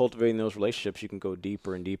cultivating those relationships, you can go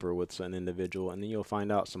deeper and deeper with an individual, and then you'll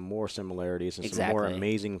find out some more similarities and some more Exactly.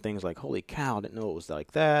 amazing things like, holy cow, I didn't know it was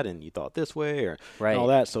like that, and you thought this way, or Right. all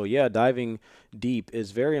that. So, yeah, diving deep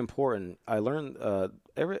is very important. I learned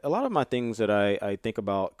a lot of my things that I think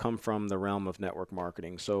about come from the realm of network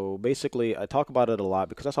marketing. So, basically, I talk about it a lot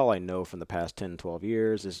because that's all I know from the past 10, 12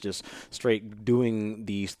 years is just straight doing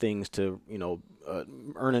these things to,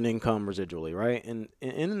 earn an income residually, right? And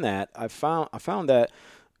in that, I found that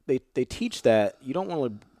they teach that you don't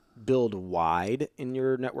want to build wide in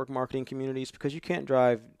your network marketing communities because you can't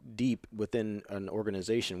drive deep within an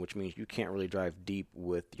organization, which means you can't really drive deep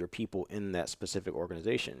with your people in that specific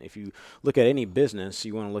organization. If you look at any business,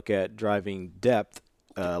 you want to look at driving depth,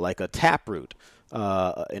 like a taproot.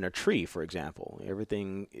 In a tree, for example,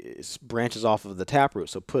 everything branches off of the taproot.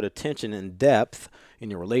 So put attention and depth in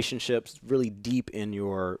your relationships, really deep in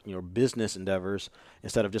your business endeavors,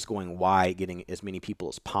 instead of just going wide, getting as many people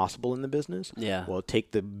as possible in the business. Yeah. Well,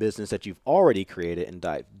 take the business that you've already created and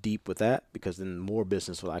dive deep with that, because then more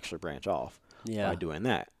business will actually branch off by doing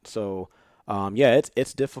that. So. Yeah,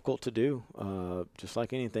 it's difficult to do, just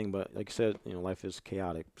like anything. But like you said, life is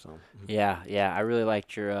chaotic. So. Yeah. I really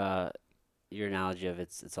liked your analogy of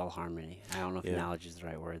it's all harmony. I don't know if Yeah. analogy is the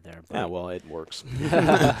right word there, Yeah, but well, it works.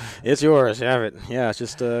 It's yours. You have it. Yeah, it's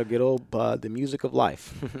just good old the music of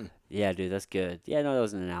life. yeah, dude, that's good. Yeah, no, that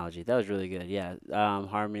was an analogy. That was really good. Yeah,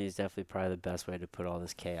 harmony is definitely probably the best way to put all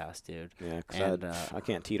this chaos, dude. Yeah, And because I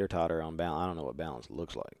can't teeter-totter on balance. I don't know what balance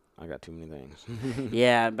looks like. I got too many things.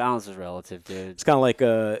 yeah, balance is relative, dude. It's kind of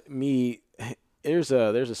like me. There's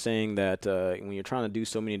a saying that when you're trying to do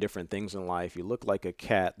so many different things in life, you look like a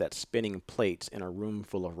cat that's spinning plates in a room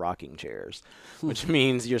full of rocking chairs, which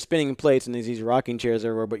means you're spinning plates and there's these rocking chairs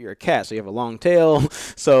everywhere, but you're a cat, so you have a long tail.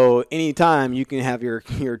 So anytime you can have your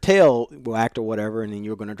tail whacked or whatever, and then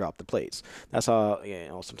you're going to drop the plates. That's how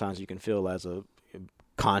sometimes you can feel as a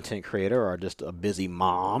content creator or just a busy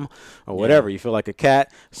mom or whatever. You feel like a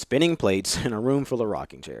cat spinning plates in a room full of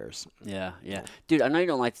rocking chairs. Yeah. Dude, I know you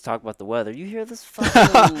don't like to talk about the weather. You hear this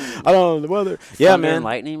fucking I don't know the weather. Yeah, thunder and man.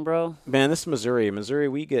 lightning, bro? Man, this is Missouri. Missouri,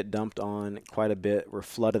 we get dumped on quite a bit. We're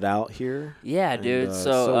flooded out here. Yeah, And, dude. it's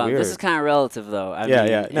So weird. this is kind of relative, though. I Yeah,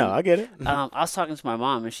 mean, yeah. No, and, I get it. I was talking to my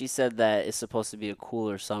mom, and she said that it's supposed to be a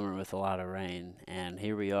cooler summer with a lot of rain, and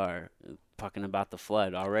here we are talking about the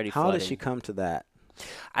flood already. How flooding. did she come to that?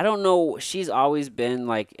 I don't know. She's always been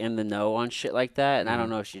like in the know on shit like that, and I don't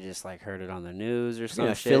know if she just like heard it on the news or some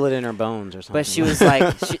Yeah, shit. feel it in her bones or something. But she was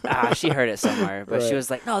like, she heard it somewhere. But she Right. was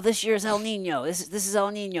like, no, this year's El Nino. This is El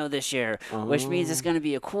Nino this year, which means it's going to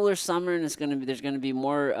be a cooler summer and there's going to be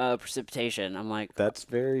more precipitation. I'm like, That's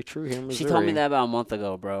very true here in Missouri. she told me that about a month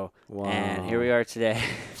ago, bro. Wow. And here we are today.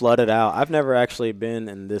 Flooded out. I've never actually been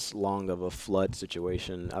in this long of a flood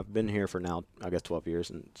situation. I've been here for now, I guess, 12 years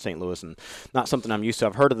in St. Louis, and not something I'm used to.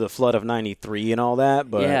 I've heard of the flood of '93 and all that,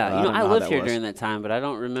 but yeah, I don't know I how lived that here was. during that time, but I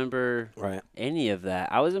don't remember Right. any of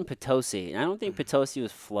that. I was in Potosi, and I don't think Potosi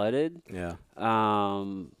was flooded. Yeah.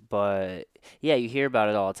 But yeah, you hear about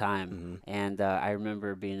it all the time. Mm-hmm. And I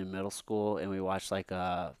remember being in middle school, and we watched like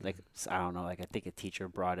I don't know, like I think a teacher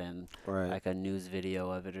brought in Right. like a news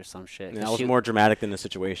video of it or some shit. That was more dramatic than the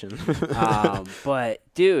situation. But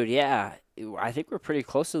dude, yeah, I think we're pretty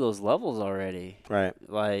close to those levels already. Right.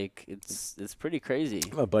 Like it's pretty crazy.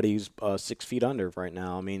 My buddy's 6 feet under right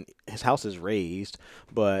now. I mean, his house is raised,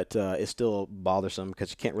 but it's still bothersome because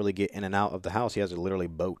you can't really get in and out of the house. He has to literally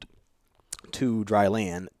boat to dry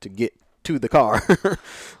land to get to the car.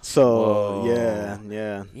 So Whoa.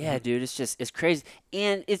 yeah. Yeah, dude, it's crazy,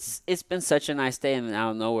 and it's been such a nice day, and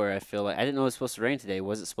out of nowhere, I feel like I didn't know it was supposed to rain today.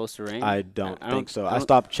 Was it supposed to rain? I don't think so. I I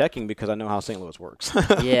stopped checking because I know how St. Louis works.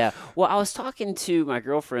 Yeah. Well, I was talking to my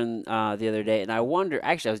girlfriend the other day, and I wonder.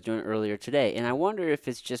 Actually, I was doing it earlier today, and I wonder if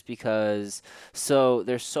it's just because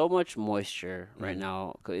there's so much moisture right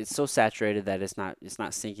now. It's so saturated that it's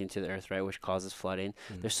not sinking to the earth, right, which causes flooding.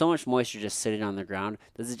 There's so much moisture just sitting on the ground.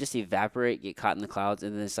 Does it just evaporate, get caught in the clouds,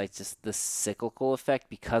 and then it's like just the cyclical effect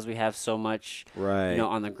because we have so much, Right.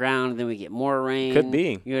 on the ground, then we get more rain. Could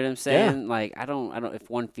be. You know what I'm saying? Like I don't if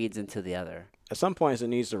one feeds into the other. at some points it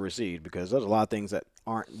needs to recede because there's a lot of things that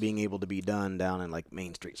aren't being able to be done down in like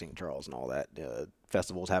Main Street, St. Charles, and all that.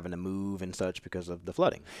 Festivals having to move and such because of the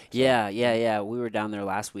flooding. So, Yeah. We were down there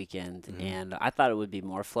last weekend, and I thought it would be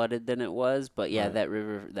more flooded than it was. But yeah, Right.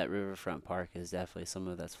 that riverfront park is definitely some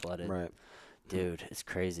of that's flooded. right. Dude, it's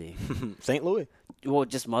crazy. St. Louis. Well,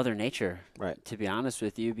 just Mother Nature, Right. to be honest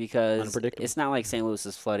with you, because Unpredictable. it's not like St. Louis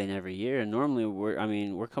is flooding every year. And normally,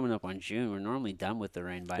 we're coming up on June. We're normally done with the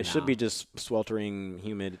rain by now. It should be just sweltering,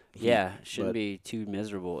 humid heat. Yeah, shouldn't but- be too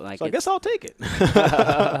miserable. Like So I guess I'll take it.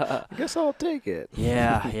 I guess I'll take it.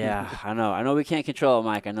 Yeah, I know. I know we can't control it,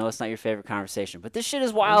 Mike. I know it's not your favorite conversation, but this shit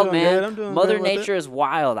is wild, doing man. good. I'm doing Mother good with Nature is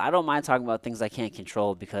wild. I don't mind talking about things I can't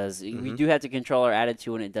control because we do have to control our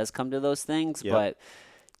attitude when it does come to those things. Yep. But,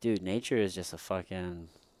 dude, nature is just a fucking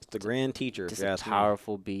It's the grand teacher, just if you a ask me.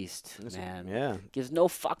 powerful beast, It's- man. Yeah. Gives no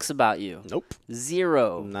fucks about you. Nope.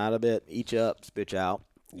 Zero. Not a bit. Eat you up, spit you out.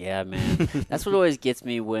 Yeah, man. That's what always gets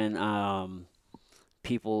me when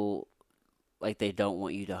people like they don't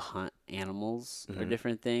want you to hunt animals or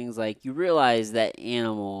different things. Like you realize that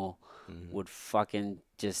animal would fucking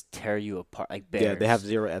just tear you apart like bears. Yeah, they have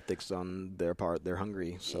zero ethics on their part. They're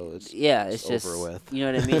hungry, so it's it's just over with. You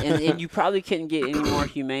know what I mean? And you probably couldn't get any more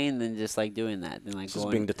humane than just like doing that. Than like It's just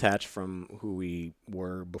going being detached from who we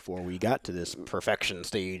were before we got to this perfection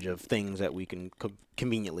stage of things that we can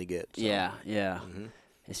conveniently get. So. Yeah. Mhm.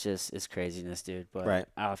 It's craziness, dude. But Right.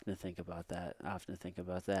 I often think about that.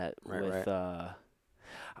 Right, with right. I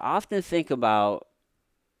often think about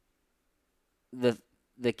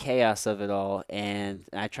the chaos of it all, and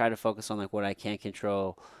I try to focus on like what I can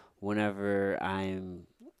control whenever I'm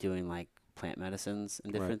doing like plant medicines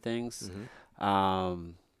and different things.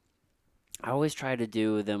 I always try to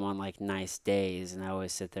do them on like nice days, and I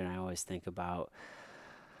always sit there and I always think about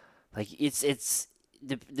like it's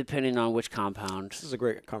depending on which compound. This is a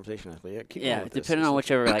great conversation, actually. Yeah, keep Yeah, going with this. depending on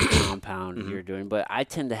whichever like compound Mm-hmm. you're doing. But I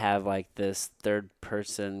tend to have like this third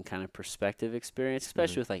person kind of perspective experience,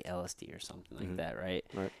 especially with like LSD or something like that, right?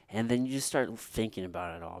 Right. And then you just start thinking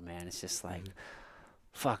about it all, man. It's just like,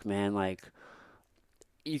 fuck, man, like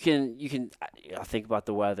I'll think about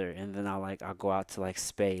the weather, and then I'll go out to like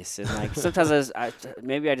space, and like sometimes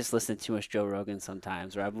maybe I just listen to too much Joe Rogan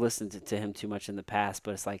sometimes, or I've listened to him too much in the past,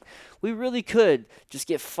 but it's like we really could just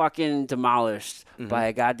get fucking demolished by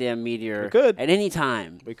a goddamn meteor We could. at any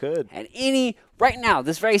time, We could. right now,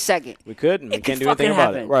 this very second. We could, and we It can't could do anything fucking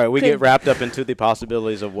about it. happen. Right, we Could- get wrapped up into the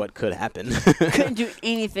possibilities of what could happen. Couldn't do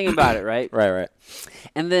anything about it, right? Right.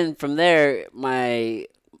 And then from there, my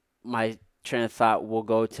train of thought will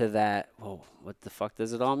go to that, well, what the fuck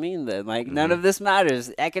does it all mean then? Like, none of this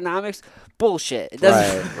matters. Economics, bullshit. It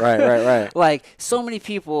doesn't. Right. Like, so many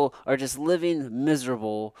people are just living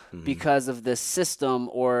miserable because of this system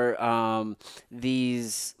or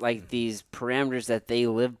these parameters that they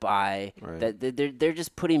live by. Right. That they're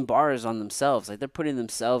just putting bars on themselves. Like, they're putting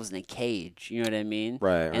themselves in a cage. You know what I mean?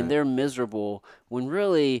 Right. And they're miserable when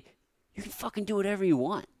really you can fucking do whatever you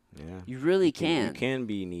want. Yeah. You really You can. can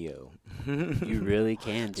be Neo. You really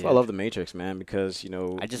can, dude. That's why I love The Matrix, man, because,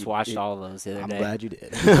 I just watched all of those the other I'm day. glad you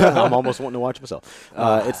did. I'm almost wanting to watch it myself.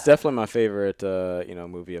 It's definitely my favorite,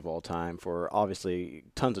 movie of all time for obviously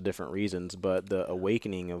tons of different reasons. But the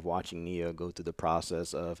awakening of watching Neo go through the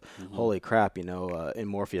process of, holy crap, and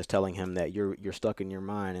Morpheus telling him that you're stuck in your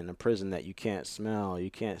mind in a prison that you can't smell,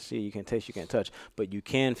 you can't see, you can't taste, you can't touch, but you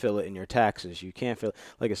can feel it in your taxes. You can't feel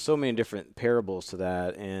like it's so many different parables to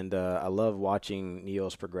that, and I love watching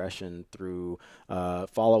Neo's progression through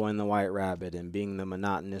following the White Rabbit and being the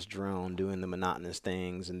monotonous drone, doing the monotonous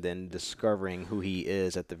things, and then discovering who he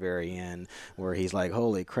is at the very end, where he's like,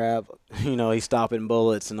 holy crap, he's stopping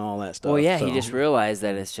bullets and all that stuff. Well, yeah, so, he just realized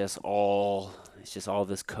that it's just all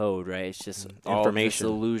this code, right? It's just all this Information.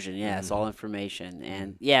 illusion. Yeah, it's all information.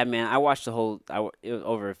 And yeah, man, I watched it was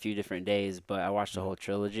over a few different days, but I watched the whole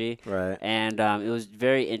trilogy. Right. And it was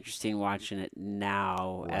very interesting watching it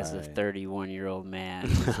now as a Right. 31-year-old man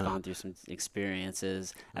who's gone through some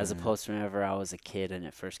experiences, as opposed to whenever I was a kid and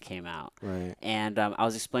it first came out. Right. And I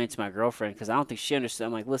was explaining to my girlfriend because I don't think she understood.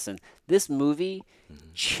 I'm like, listen, this movie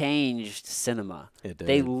changed cinema. It did.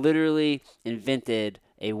 They literally invented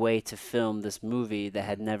a way to film this movie that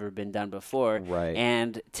had never been done before. Right.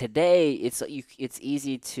 And today it's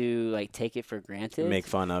easy to like take it for granted. Make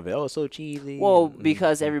fun of it. Oh, it's so cheesy. Well,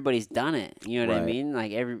 because everybody's done it. You know what I Right. mean?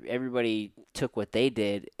 Like everybody took what they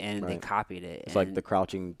did and they Right. copied it. It's like the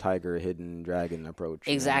crouching tiger, hidden dragon approach.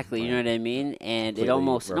 Exactly, you know Right. what I mean? And it Completely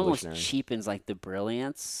almost revolutionary. cheapens like the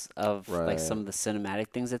brilliance of like Right. some of the cinematic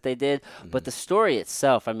things that they did. But the story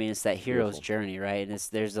itself, I mean, it's that hero's Beautiful. journey, right? And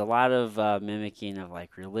there's a lot of mimicking of like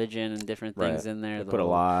like religion and different Right. things in there. They The put a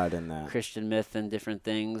whole lot in that. Christian myth and different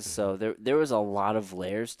things. So there was a lot of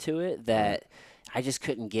layers to it Right. that I just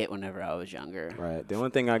couldn't get whenever I was younger. Right. The only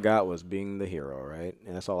thing I got was being the hero, right?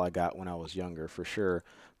 And that's all I got when I was younger, for sure.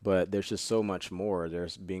 But there's just so much more.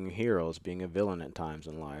 There's being heroes, being a villain at times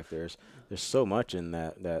in life. There's so much in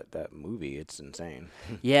that movie. It's insane.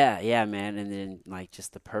 Yeah, yeah, man. And then like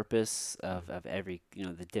just the purpose of every,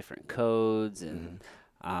 the different codes Hmm. and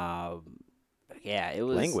um yeah, it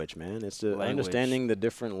was Language, man. It's the language. understanding the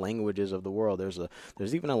different languages of the world.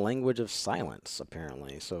 There's even a language of silence,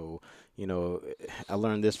 apparently. So, I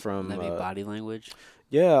learned this Wouldn't from that be body language?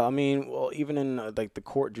 yeah, I mean, well, even in like the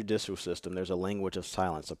court judicial system, there's a language of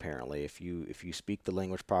silence apparently. If you speak the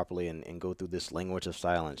language properly and go through this language of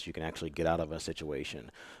silence, you can actually get out of a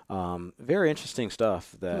situation. Very interesting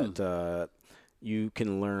stuff Hmm. that you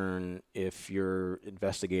can learn if you're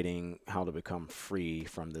investigating how to become free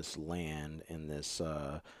from this land in this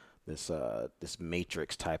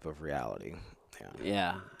matrix type of reality. Yeah,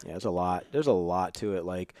 Yeah. yeah, there's a lot. There's a lot to it.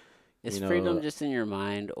 Like, Is you freedom know. just in your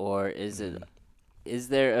mind, or Mhm. is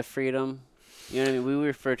there a freedom? You know what I mean? We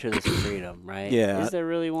refer to this freedom, right? Yeah, Is there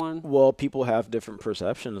really one? well, people have different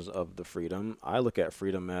perceptions of the freedom. I look at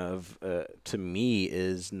freedom as, to me,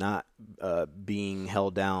 is not being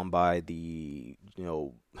held down by the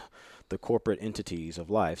corporate entities of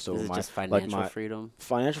life. So Is it just financial my freedom?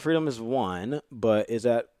 financial freedom is one, but is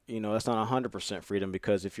that that's not 100% freedom,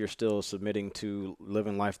 because if you're still submitting to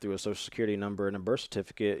living life through a social security number and a birth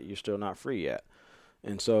certificate, you're still not free yet.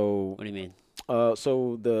 And so What do you mean?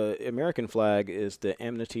 so the American flag is the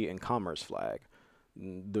amnesty and commerce flag.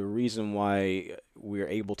 The reason why we're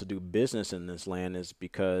able to do business in this land is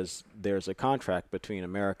because there's a contract between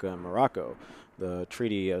America and Morocco, the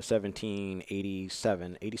Treaty of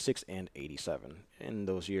 1787, 86, and 87, in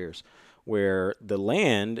those years, where the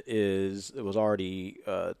land it was already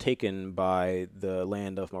taken by the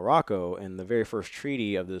land of Morocco, and the very first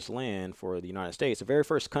treaty of this land for the United States, the very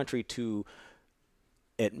first country to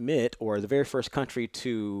admit, or the very first country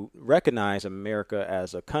to recognize America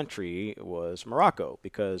as a country, was Morocco,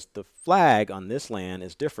 because the flag on this land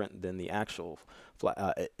is different than the actual flag.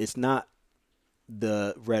 It's not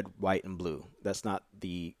the red, white, and blue. That's not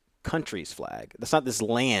the country's flag. That's not this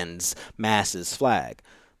land's masses flag.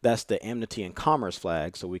 That's the amnesty and commerce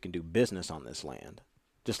flag, so we can do business on this land.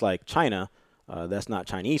 Just like China, that's not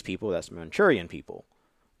Chinese people, that's Manchurian people.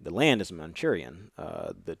 The land is Manchurian.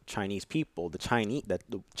 The Chinese people, the Chinese,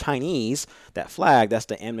 that flag, that's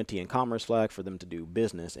the amnesty and commerce flag for them to do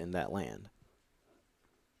business in that land.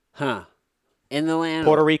 Huh? In the land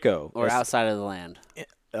Puerto Rico, or that's outside of the land?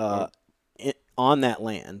 uh, Or on that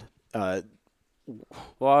land.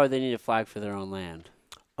 why would they need a flag for their own land?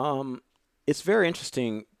 Um, it's very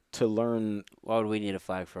interesting to learn. Why would we need a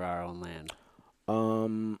flag for our own land?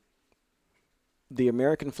 Um, the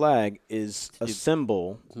American flag is To a do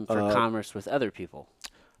symbol. for commerce with other people.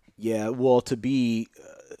 Yeah, well, to be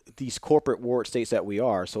these corporate ward states that we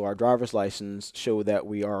are, so our driver's license show that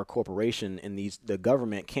we are a corporation, and the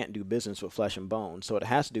government can't do business with flesh and bone, so it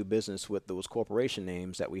has to do business with those corporation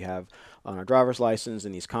names that we have on our driver's license,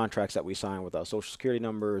 and these contracts that we sign with our social security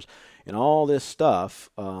numbers, and all this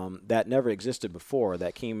stuff that never existed before,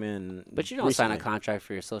 that came in But you don't sign a recently. contract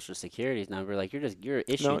for your social security number. Like you're No,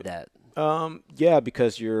 issued that. yeah,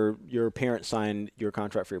 because your parents signed your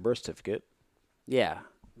contract for your birth certificate. Yeah.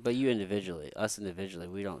 But us individually,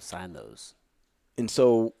 we don't sign those. And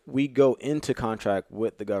so we go into contract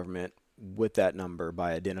with the government with that number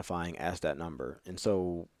by identifying as that number. And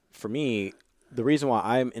so for me, the reason why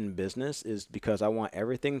I'm in business is because I want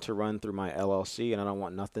everything to run through my LLC, and I don't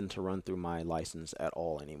want nothing to run through my license at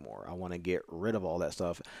all anymore. I want to get rid of all that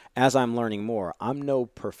stuff. As I'm learning more, I'm no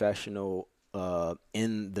professional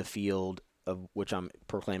in the field of which I'm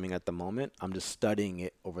proclaiming at the moment. I'm just studying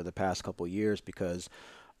it over the past couple years, because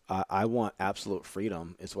I want absolute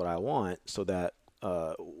freedom is what I want, so that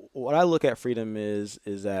uh, what I look at freedom is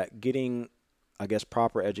that getting, I guess,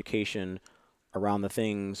 proper education around the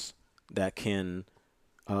things that can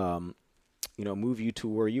move you to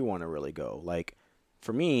where you want to really go. Like,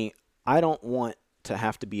 for me, I don't want to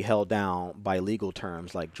have to be held down by legal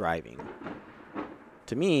terms like driving.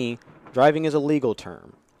 To me, driving is a legal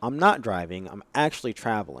term. I'm not driving, I'm actually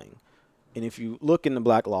traveling. And if you look in the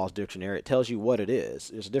Black Laws Dictionary, it tells you what it is.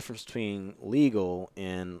 There's a difference between legal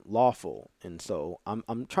and lawful. And so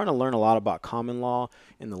I'm trying to learn a lot about common law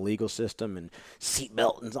and the legal system and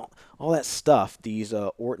seatbelt and all that stuff, these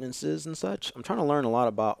ordinances and such. I'm trying to learn a lot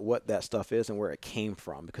about what that stuff is and where it came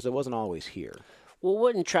from, because it wasn't always here. Well,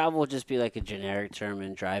 wouldn't travel just be like a generic term,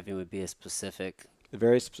 and driving would be a specific?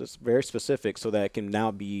 Very, very specific, so that it can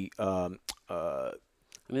now be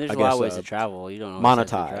I mean, there's I a lot guess, of ways to travel. You don't always have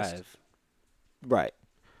to monetized. drive. Right.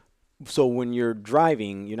 So when you're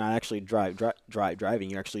driving, you're not actually driving.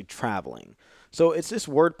 You're actually traveling. So it's this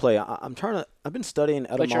wordplay. I'm trying to. I've been studying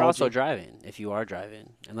But you're also etymology. driving if you are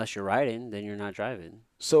driving. Unless you're riding, then you're not driving.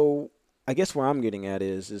 So I guess where I'm getting at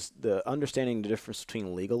is the understanding the difference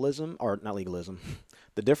between legalism or not legalism,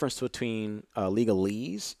 the difference between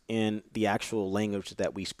legalese and the actual language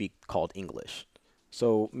that we speak called English.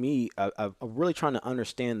 So I'm really trying to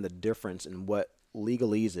understand the difference in what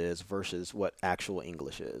legalese is versus what actual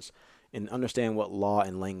English is, and understand what law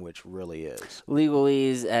and language really is.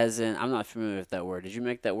 Legalese, as in, I'm not familiar with that word. Did you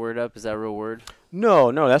make that word up? Is that a real word?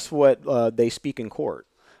 No, no, that's what they speak in court.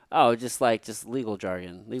 Oh, just legal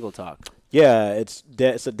jargon, legal talk. Yeah, it's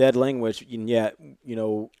a dead language, and yet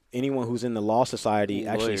anyone who's in the law society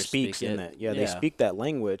actually Lawyers speaks speak in it. that. Yeah, they Yeah. speak that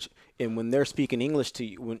language, and when they're speaking English to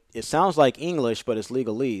you, when it sounds like English, but it's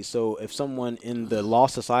legalese. So if someone in the law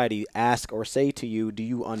society ask or say to you, "Do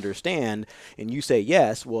you understand?" and you say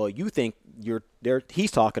yes, well, you think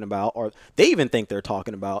he's talking about, or they even think they're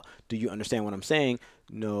talking about, "Do you understand what I'm saying?"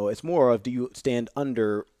 No, it's more of, "Do you stand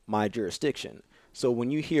under my jurisdiction?" So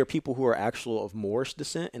when you hear people who are actual of Moorish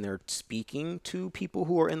descent and they're speaking to people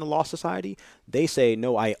who are in the law society, they say,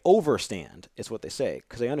 "No, I overstand," is what they say,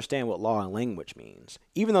 because they understand what law and language means.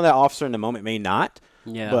 Even though that officer in the moment may not,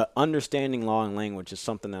 Yeah. but understanding law and language is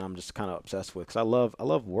something that I'm just kind of obsessed with, because I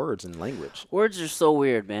love words and language. Words are so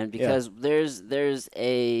weird, man, Yeah, because there's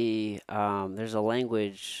a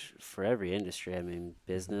language for every industry. I mean,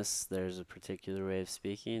 business, there's a particular way of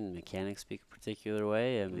speaking. Mechanics speak a particular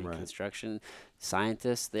way. I mean, right. construction,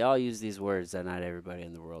 scientists, they all use these words that not everybody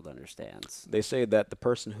in the world understands. They say that the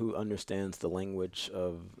person who understands the language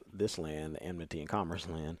of this land, the Amity and Commerce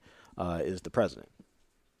land, is the president,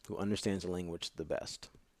 who understands the language the best.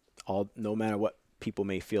 No matter what people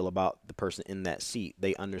may feel about the person in that seat,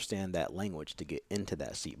 they understand that language to get into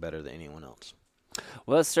that seat better than anyone else.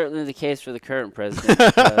 Well, it's certainly the case for the current president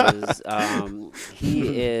because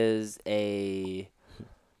he is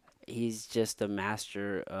he's just a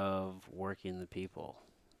master of working the people.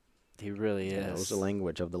 He really He knows the is.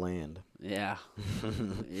 language of the land. Yeah.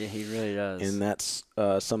 Yeah, he really does. And that's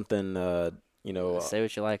something, Say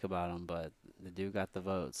what you like about him, but the dude got the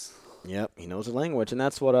votes. yep, he knows the language, and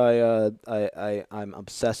that's what I'm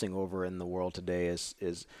obsessing over in the world today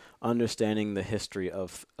is understanding the history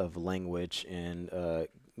of language and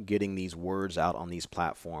getting these words out on these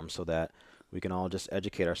platforms so that we can all just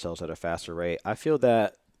educate ourselves at a faster rate. I feel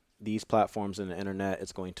that these platforms and the internet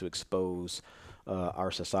is going to expose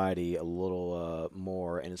our society a little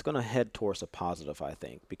more, and it's going to head towards a positive, I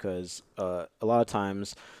think, because a lot of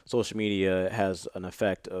times social media has an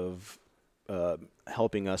effect of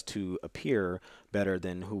helping us to appear better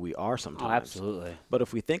than who we are Oh, sometimes. absolutely. But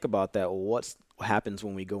if we think about that, what happens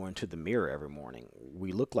when we go into the mirror every morning?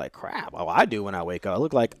 We look like crap. Oh, I do when I wake up. I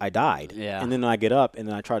look like I died. Yeah. And then I get up and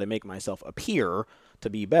then I try to make myself appear to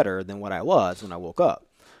be better than what I was when I woke up.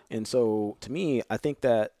 And so to me, I think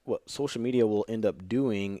that what social media will end up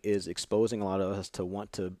doing is exposing a lot of us to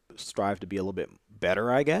want to strive to be a little bit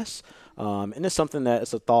better, I guess. And it's something that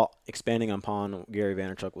it's a thought expanding upon what Gary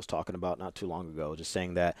Vaynerchuk was talking about not too long ago, just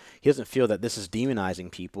saying that he doesn't feel that this is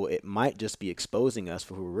demonizing people. It might just be exposing us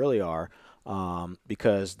for who we really are,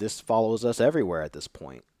 because this follows us everywhere at this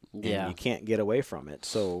point, and Yeah. you can't get away from it.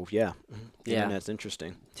 So yeah, the Yeah. internet's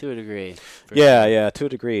interesting. To a degree. For Yeah, sure. yeah, to a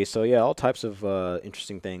degree. So yeah, all types of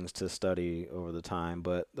interesting things to study over the time.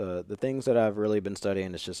 But the things that I've really been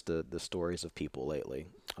studying is just the stories of people lately.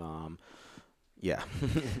 Yeah.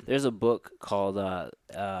 There's a book called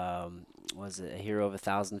was it A Hero of a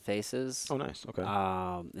Thousand Faces? Oh, nice. Okay,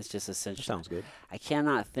 It's just that essentially, sounds good. I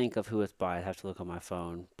cannot think of who it's by. I'd have to look on my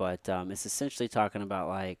phone, but it's essentially talking about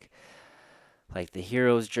like the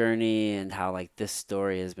hero's journey and how like this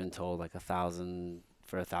story has been told like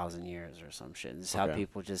for 1,000 years or some shit. And it's how Okay.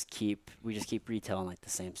 people we just keep retelling like the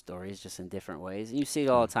same stories just in different ways. And you see it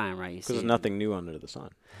all the time, right? You Because see there's it, nothing new under the sun.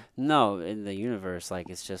 no, in the universe, like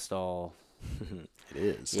it's just all, It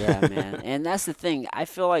is. yeah, man. And that's the thing. I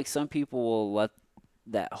feel like some people will let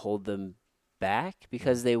that hold them back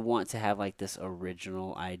because they want to have like this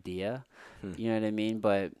original idea. Hmm. You know what I mean?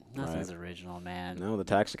 But Right. nothing's original, man. No, the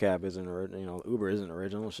taxi cab isn't original. Uber isn't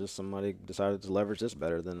original. It's just somebody decided to leverage this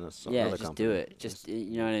better than some Yeah, other just company. do it. Just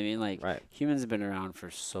you know what I mean? Like Right. humans have been around for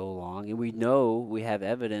so long, and we know we have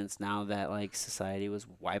evidence now that like society was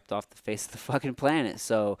wiped off the face of the fucking planet.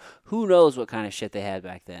 So who knows what kind of shit they had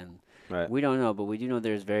back then? Right. We don't know, but we do know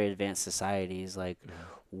there's very advanced societies, like Mhm.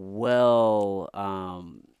 well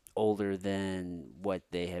older than what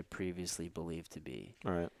they had previously believed to be.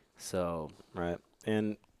 Right. So Right.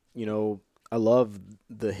 And you know, I love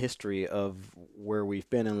the history of where we've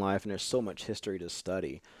been in life, and there's so much history to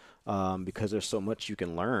study because there's so much you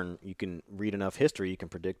can learn. You can read enough history, you can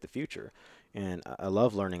predict the future. And I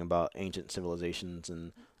love learning about ancient civilizations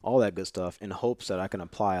and all that good stuff in hopes that I can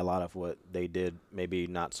apply a lot of what they did, maybe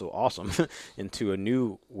not so awesome, into a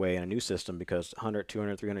new way and a new system because 100,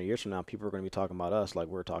 200, 300 years from now, people are going to be talking about us like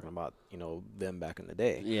we're talking about, them back in the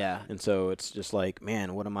day. Yeah. And so it's just like,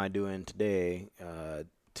 man, what am I doing today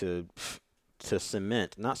to to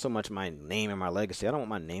cement not so much my name and my legacy. I don't want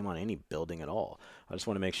my name on any building at all. I just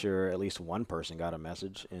want to make sure at least one person got a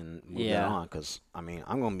message and move that on. Because I mean,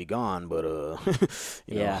 I'm gonna be gone, but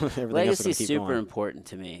everything else is Legacy gonna is keep super going. important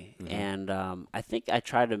to me, and I think I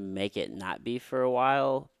tried to make it not be for a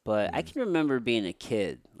while. But I can remember being a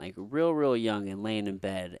kid, like real young, and laying in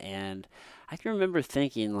bed, and I can remember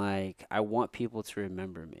thinking like, I want people to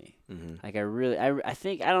remember me. Like I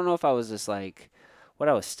think I don't know if I was just like what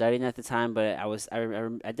I was studying at the time, but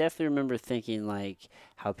I definitely remember thinking like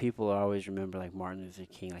how people always remember like Martin Luther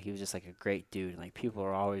King, like he was just like a great dude, and like people will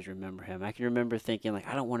always remember him. I can remember thinking like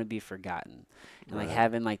I don't want to be forgotten, and like Right.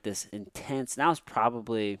 having like this intense. And I was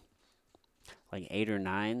probably like 8 or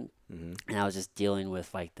 9, and I was just dealing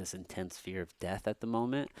with like this intense fear of death at the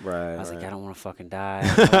moment. Right. I was like, I Right. don't want to fucking die.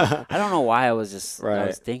 I don't know why I was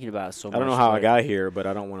Right. thinking about it so I much. don't know how I but got here, but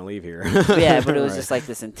I don't want to leave here. yeah, but it was Right. just like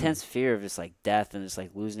this intense fear of just like death and just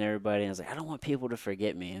like losing everybody. And I was like, I don't want people to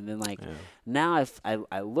forget me. And then like Yeah. now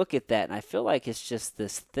I look at that and I feel like it's just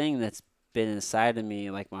this thing that's been inside of me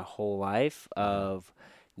like my whole life of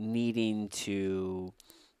needing to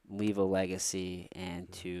leave a legacy and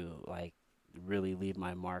to like really leave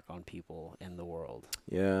my mark on people in the world.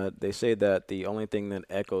 Yeah, they say that the only thing that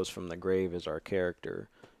echoes from the grave is our character,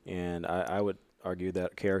 and I would argue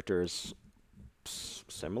that character is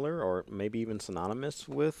similar or maybe even synonymous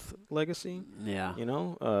with legacy. Yeah.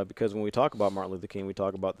 Because when we talk about Martin Luther King, we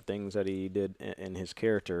talk about the things that he did in his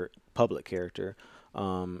character, public character,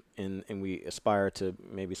 and we aspire to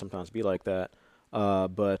maybe sometimes be like that.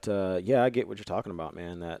 But yeah, I get what you're talking about,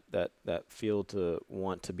 man. That feel to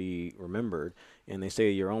want to be remembered, and they say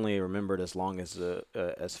you're only remembered as long as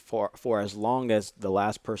for as long as the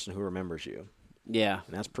last person who remembers you, Yeah.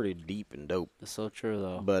 and that's pretty deep and dope. That's so true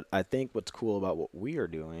though. But I think what's cool about what we are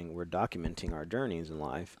doing, we're documenting our journeys in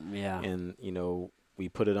life, Yeah. and we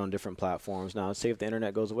put it on different platforms. Now, say if the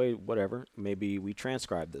internet goes away, whatever, maybe we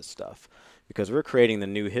transcribe this stuff because we're creating the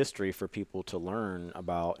new history for people to learn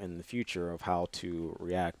about in the future of how to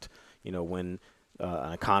react, when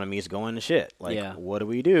an economy is going to shit. Like, Yeah. what do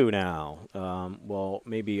we do now? Well,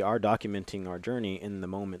 maybe our documenting our journey in the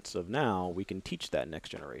moments of now, we can teach that next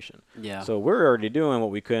generation. Yeah. So we're already doing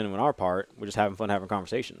what we can on our part. We're just having fun having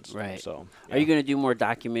conversations. Right. So, Are you going to do more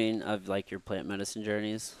documenting of like your plant medicine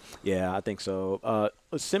journeys? yeah, I think so.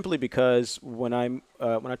 Simply because when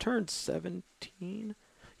I turned 17,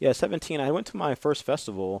 17, I went to my first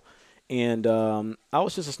festival, and I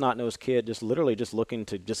was just a snot-nosed kid, just literally just looking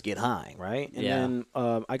to just get high, right? And Yeah. then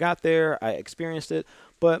I got there, I experienced it,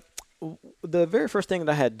 but the very first thing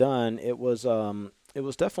that I had done, it was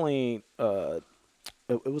definitely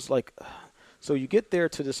it was like. So you get there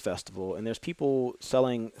to this festival, and there's people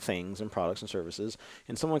selling things and products and services.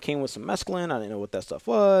 And someone came with some mescaline. I didn't know what that stuff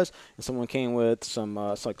was. And someone came with some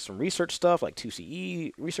some research stuff, like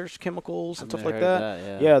 2CE research chemicals and I've stuff never like heard that.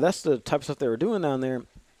 that, yeah. Yeah, that's the type of stuff they were doing down there.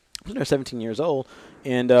 I was there 17 years old,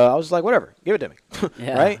 and I was like, whatever, give it to me,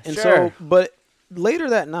 Yeah, right? And sure. so, but later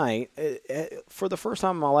that night, for the first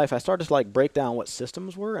time in my life, I started to like break down what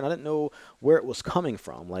systems were, and I didn't know where it was coming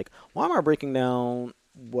from. Like, why am I breaking down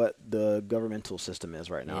what the governmental system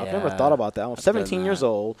is right now? I've never thought Yeah, about that. I'm I've done 17 years that.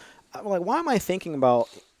 old. I'm like, why am I thinking about?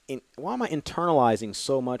 Why am I internalizing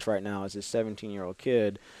so much right now as a 17-year-old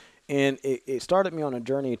kid? And it started me on a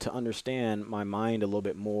journey to understand my mind a little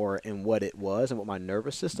bit more and what it was and what my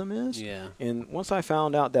nervous system is. Yeah. And once I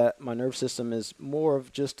found out that my nervous system is more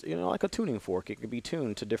of just, like a tuning fork, it could be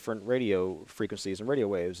tuned to different radio frequencies and radio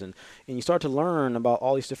waves. And you start to learn about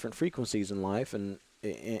all these different frequencies in life. And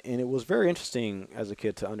it was very interesting as a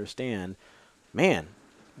kid to understand, man,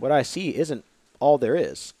 what I see isn't all there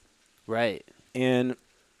is. Right. And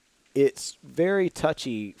it's very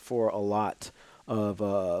touchy for a lot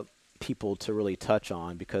of people to really touch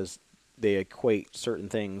on because they equate certain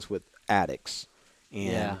things with addicts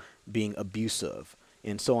and Yeah. being abusive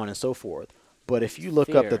and so on and so forth. But if you look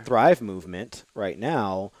up the Fear. Thrive movement right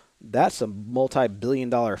now, that's a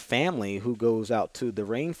multi-billion-dollar family who goes out to the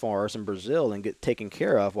rainforest in Brazil and get taken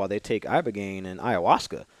care of while they take ibogaine and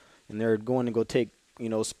ayahuasca, and they're going to go take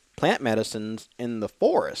plant medicines in the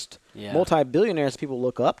forest. Yeah. Multi-billionaires people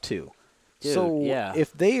look up to. Dude, So yeah.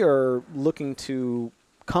 if they are looking to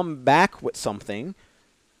come back with something,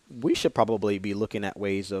 we should probably be looking at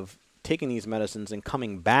ways of taking these medicines and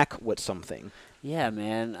coming back with something. Yeah,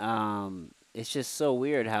 man. It's just so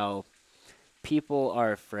weird how people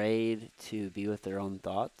are afraid to be with their own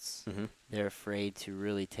thoughts. Mm-hmm. They're afraid to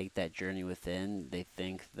really take that journey within. They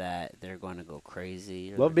think that they're going to go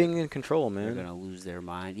crazy. Love being in control, man. They're going to lose their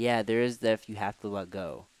mind. Yeah, there is that. If you have to let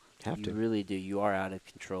go. You really do. You are out of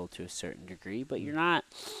control to a certain degree, but you're not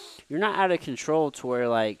out of control to where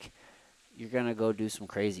like you're gonna go do some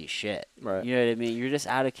crazy shit. Right. You know what I mean? You're just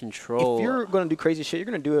out of control. If you're gonna do crazy shit, you're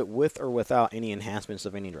gonna do it with or without any enhancements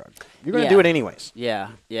of any drug. You're gonna do it anyways. Yeah.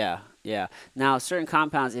 Now, certain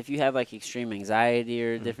compounds, if you have like extreme anxiety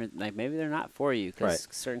or different, like maybe they're not for you because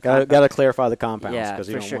certain gotta clarify the compounds. Yeah,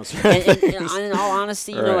 for you sure. and in all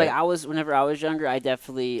honesty, you know, like whenever I was younger, I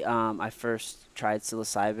definitely I first tried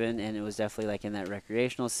psilocybin, and it was definitely like in that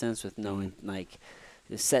recreational sense with knowing like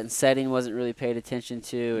the setting wasn't really paid attention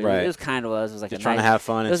to. And it was kind of it was like just trying to have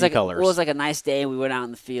fun and see colors. It was like a nice day, and we went out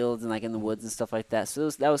in the fields and like in the woods and stuff like that. So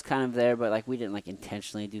that was kind of there, but like we didn't like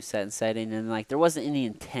intentionally do setting, and like there wasn't any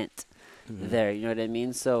intent there. You know what I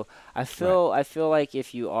mean? So I feel like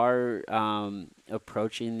if you are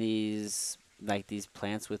approaching these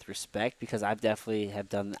plants with respect, because I've definitely have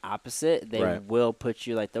done the opposite. They will put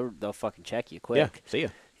you like they'll fucking check you quick. Yeah, see ya.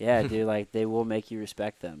 Yeah, dude, like they will make you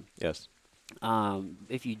respect them. Yes.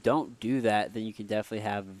 If you don't do that, then you can definitely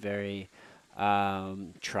have a very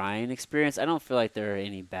trying experience. I don't feel like there are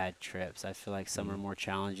any bad trips. I feel like some are more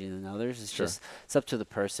challenging than others. It's just it's up to the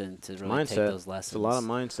person to really take those lessons. It's a lot of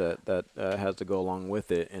mindset that has to go along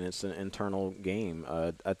with it, and it's an internal game.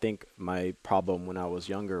 I think my problem when I was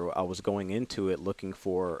younger, I was going into it looking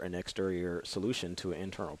for an exterior solution to an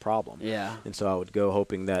internal problem. Yeah. And so I would go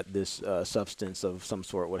hoping that this substance of some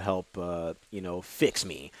sort would help, fix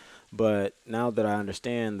me. But now that I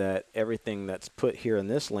understand that everything that's put here in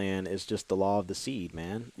this land is just the law of the seed,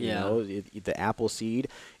 man. You know, the apple seed,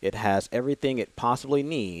 it has everything it possibly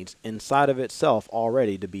needs inside of itself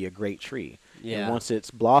already to be a great tree. Yeah. And once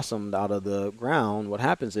it's blossomed out of the ground, what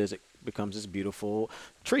happens is it becomes this beautiful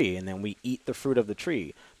tree, and then we eat the fruit of the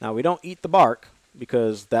tree. Now, we don't eat the bark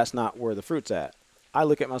because that's not where the fruit's at. I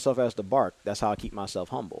look at myself as the bark. That's how I keep myself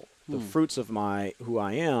humble. The fruits of who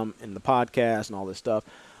I am in the podcast and all this stuff,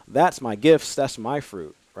 that's my gifts. That's my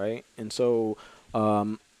fruit, right? And so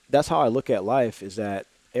that's how I look at life, is that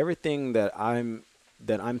everything that I'm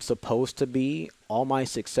supposed to be, all my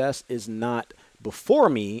success is not before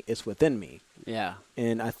me, it's within me. Yeah.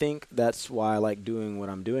 And I think that's why I like doing what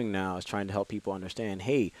I'm doing now, is trying to help people understand,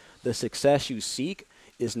 hey, the success you seek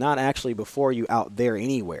is not actually before you out there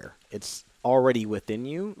anywhere. It's already within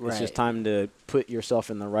you. Right. It's just time to put yourself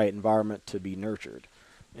in the right environment to be nurtured.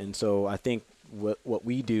 And so I think what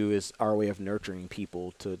we do is our way of nurturing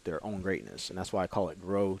people to their own greatness. And that's why I call it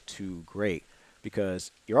Grow to Great, because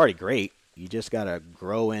you're already great. You just got to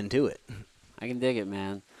grow into it. I can dig it,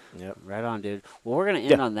 man. Yep. Right on, dude. Well, we're going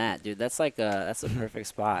to end on that, dude. That's like that's a perfect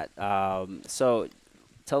spot. So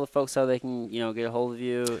tell the folks how they can, get a hold of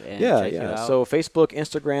you and check you out. So Facebook,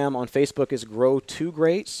 Instagram. On Facebook is Grow to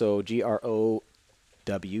Great. So GROWTO,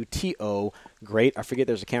 great. I forget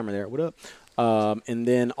there's a camera there. What up? And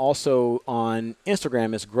then also on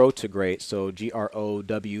Instagram is Grow to Great. So GROW,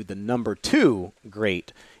 2,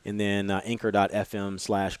 great. And then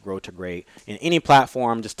anchor.fm/Grow to Great. In any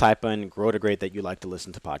platform, just type in Grow to Great that you like to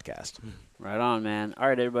listen to podcast. Right on, man. All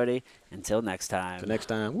right, everybody. Until next time. Until next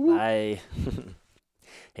time. Woo. Bye.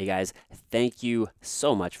 Hey, guys. Thank you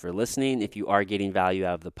so much for listening. If you are getting value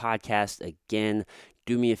out of the podcast, again,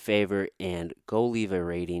 do me a favor and go leave a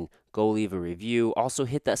rating. Go leave a review. Also,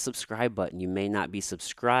 hit that subscribe button. You may not be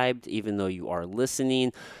subscribed, even though you are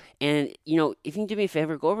listening. And, if you can do me a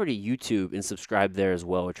favor, go over to YouTube and subscribe there as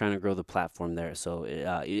well. We're trying to grow the platform there, so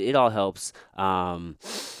it all helps.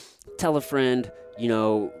 Tell a friend,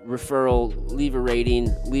 referral, leave a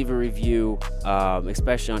rating, leave a review,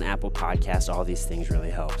 especially on Apple Podcasts. All these things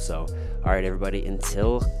really help. So, all right, everybody,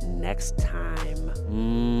 until next time.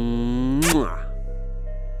 Mwah.